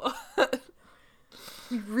Warhorse a lot.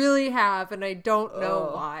 We really have, and I don't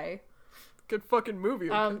know why. Good fucking movie.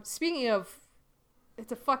 Okay? Speaking of, it's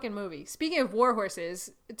a fucking movie. Speaking of war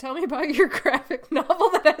horses, tell me about your graphic novel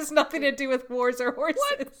that has nothing to do with wars or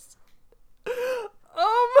horses.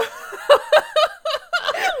 What?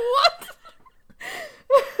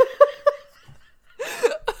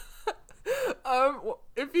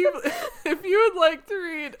 If you would like to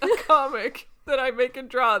read a comic that I make and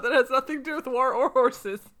draw that has nothing to do with war or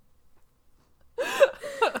horses,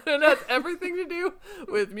 and has everything to do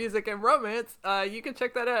with music and romance. You can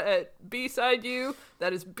check that out at B-Side You.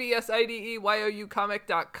 That is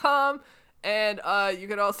BSIDEYOUcomic.com. And you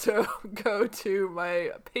can also go to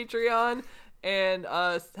my Patreon and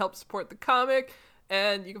help support the comic.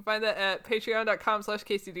 And you can find that at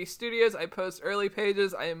patreon.com/KCD Studios. I post early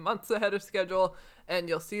pages. I am months ahead of schedule, and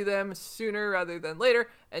you'll see them sooner rather than later.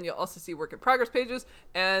 And you'll also see work in progress pages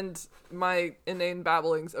and my inane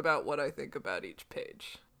babblings about what I think about each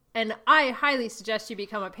page. And I highly suggest you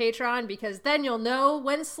become a patron, because then you'll know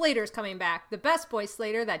when Slater's coming back. The best boy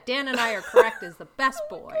Slater that Dan and I are correct is the best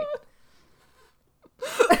boy.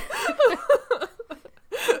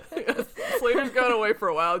 Yes, Slater's gone away for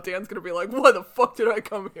a while. Dan's gonna be like, "Why the fuck did I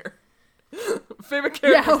come here? Favorite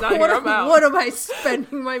character's not here. I'm out." What am I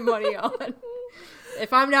spending my money on?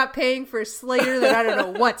 If I'm not paying for Slater, then I don't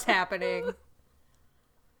know what's happening.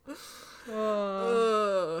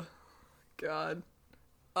 God.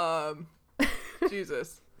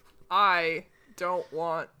 Jesus. I don't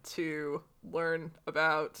want to learn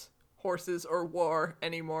about horses or war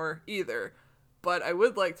anymore either. But I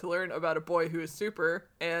would like to learn about a boy who is super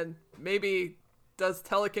and maybe does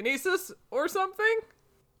telekinesis or something.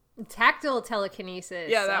 Tactile telekinesis.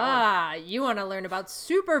 Yeah, that one. You want to learn about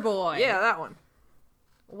Superboy. Yeah, that one.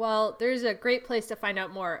 Well, there's a great place to find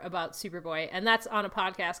out more about Superboy, and that's on a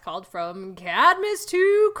podcast called From Cadmus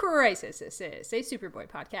to Crisis. This is a Superboy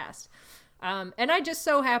podcast. And I just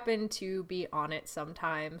so happen to be on it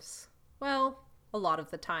sometimes. Well, a lot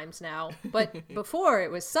of the times now. But before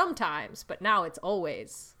it was sometimes, but now it's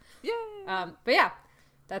always. Yay! But yeah,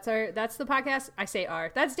 that's the podcast. I say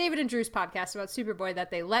that's David and Drew's podcast about Superboy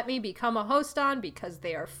that they let me become a host on because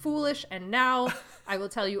they are foolish. And now I will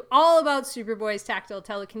tell you all about Superboy's tactile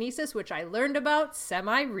telekinesis, which I learned about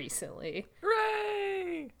semi-recently.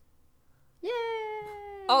 Hooray! Yay!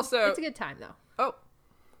 Also, it's a good time though. Oh,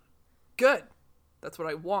 good. That's what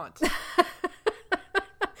I want.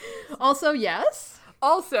 Also, yes.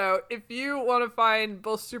 Also, if you want to find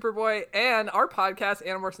both Superboy and our podcast,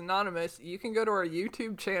 Animorphs Anonymous, you can go to our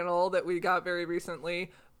YouTube channel that we got very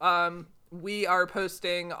recently. We are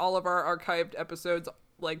posting all of our archived episodes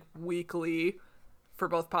like weekly for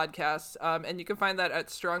both podcasts. And you can find that at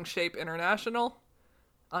Strong Shape International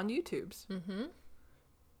on YouTube's. Mm-hmm.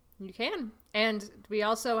 You can. And we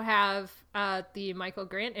also have the Michael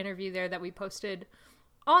Grant interview there that we posted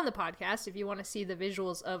on the podcast if you want to see the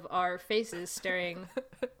visuals of our faces staring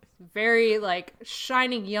very like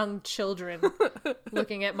shining young children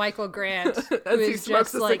looking at Michael Grant who is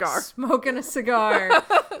just like smoking a cigar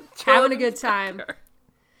having a good time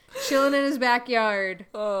chilling in his backyard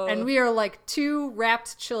and we are like two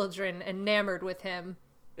rapt children enamored with him.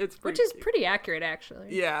 It's which is pretty accurate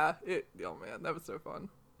actually. Yeah, oh man, that was so fun.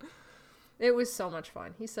 It was so much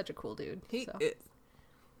fun. He's such a cool dude. He is.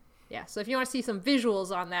 Yeah, so if you want to see some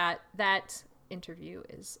visuals on that interview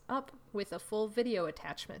is up with a full video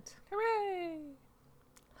attachment. Hooray!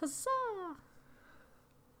 Huzzah!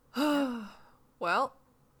 Well,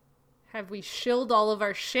 have we shilled all of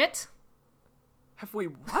our shit? Have we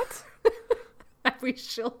what? Have we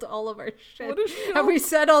shilled all of our shit? What is shill? Have we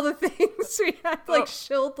said all the things we had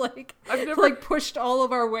shilled I've never like pushed all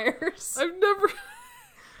of our wares? I've never.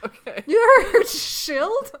 Okay. You ever heard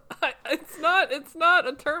shilled? It's not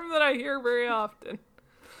a term that I hear very often.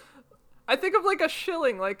 I think of like a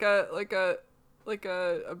shilling, like a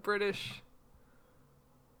British.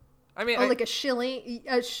 I mean, like a shilling.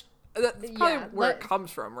 that's probably where it comes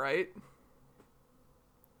from, right?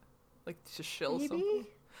 Like to shill maybe? Something.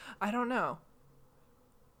 I don't know.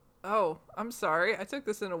 Oh, I'm sorry. I took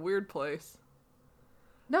this in a weird place.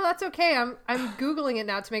 No, that's okay. I'm Googling it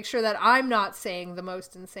now to make sure that I'm not saying the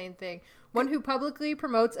most insane thing. One who publicly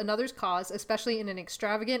promotes another's cause, especially in an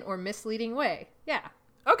extravagant or misleading way. Yeah.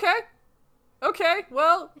 Okay,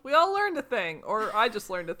 well, we all learned a thing. Or I just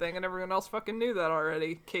learned a thing and everyone else fucking knew that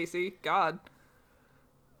already. Casey, God.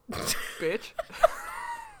 Bitch.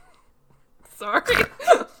 Sorry.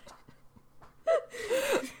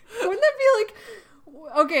 Wouldn't that be like...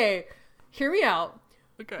 Okay, hear me out.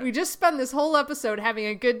 Okay. We just spend this whole episode having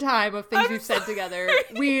a good time of things we've said together.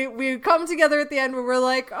 We come together at the end where we're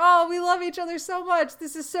like, oh, we love each other so much.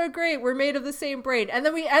 This is so great. We're made of the same brain. And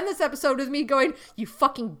then we end this episode with me going, you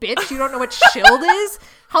fucking bitch. You don't know what shield is?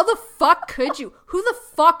 How the fuck could you? Who the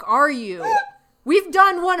fuck are you? We've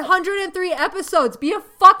done 103 episodes. Be a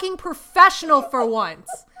fucking professional for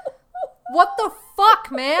once. What the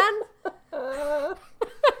fuck, man?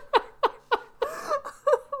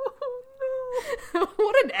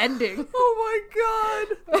 What an ending. Oh my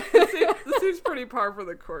god. This seems pretty par for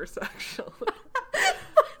the course, actually.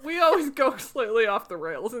 We always go slightly off the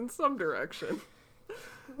rails in some direction.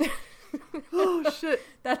 Oh shit.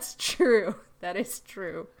 That's true. That is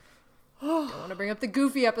true. Don't want to bring up the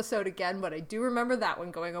Goofy episode again, but I do remember that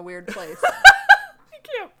one going a weird place. I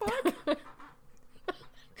can't fuck.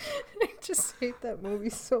 I just hate that movie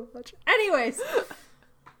so much. Anyways. Where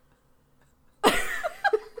did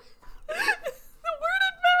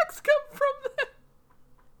Max come from then?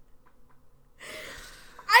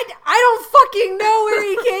 I don't fucking know where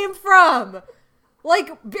he came from.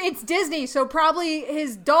 Like, it's Disney, so probably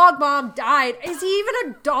his dog mom died. Is he even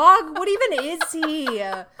a dog? What even is he?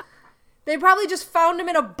 They probably just found him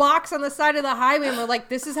in a box on the side of the highway and were like,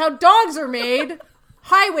 this is how dogs are made.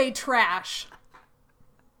 Highway trash.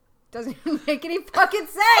 Doesn't even make any fucking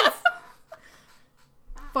sense.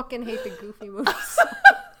 Fucking hate the Goofy movies so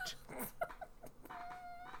much.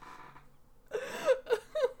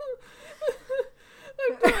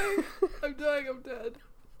 I'm dying. I'm dead.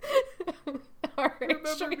 Alright,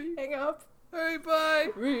 Remember should we me. hang up? Alright, bye.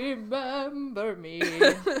 Remember me.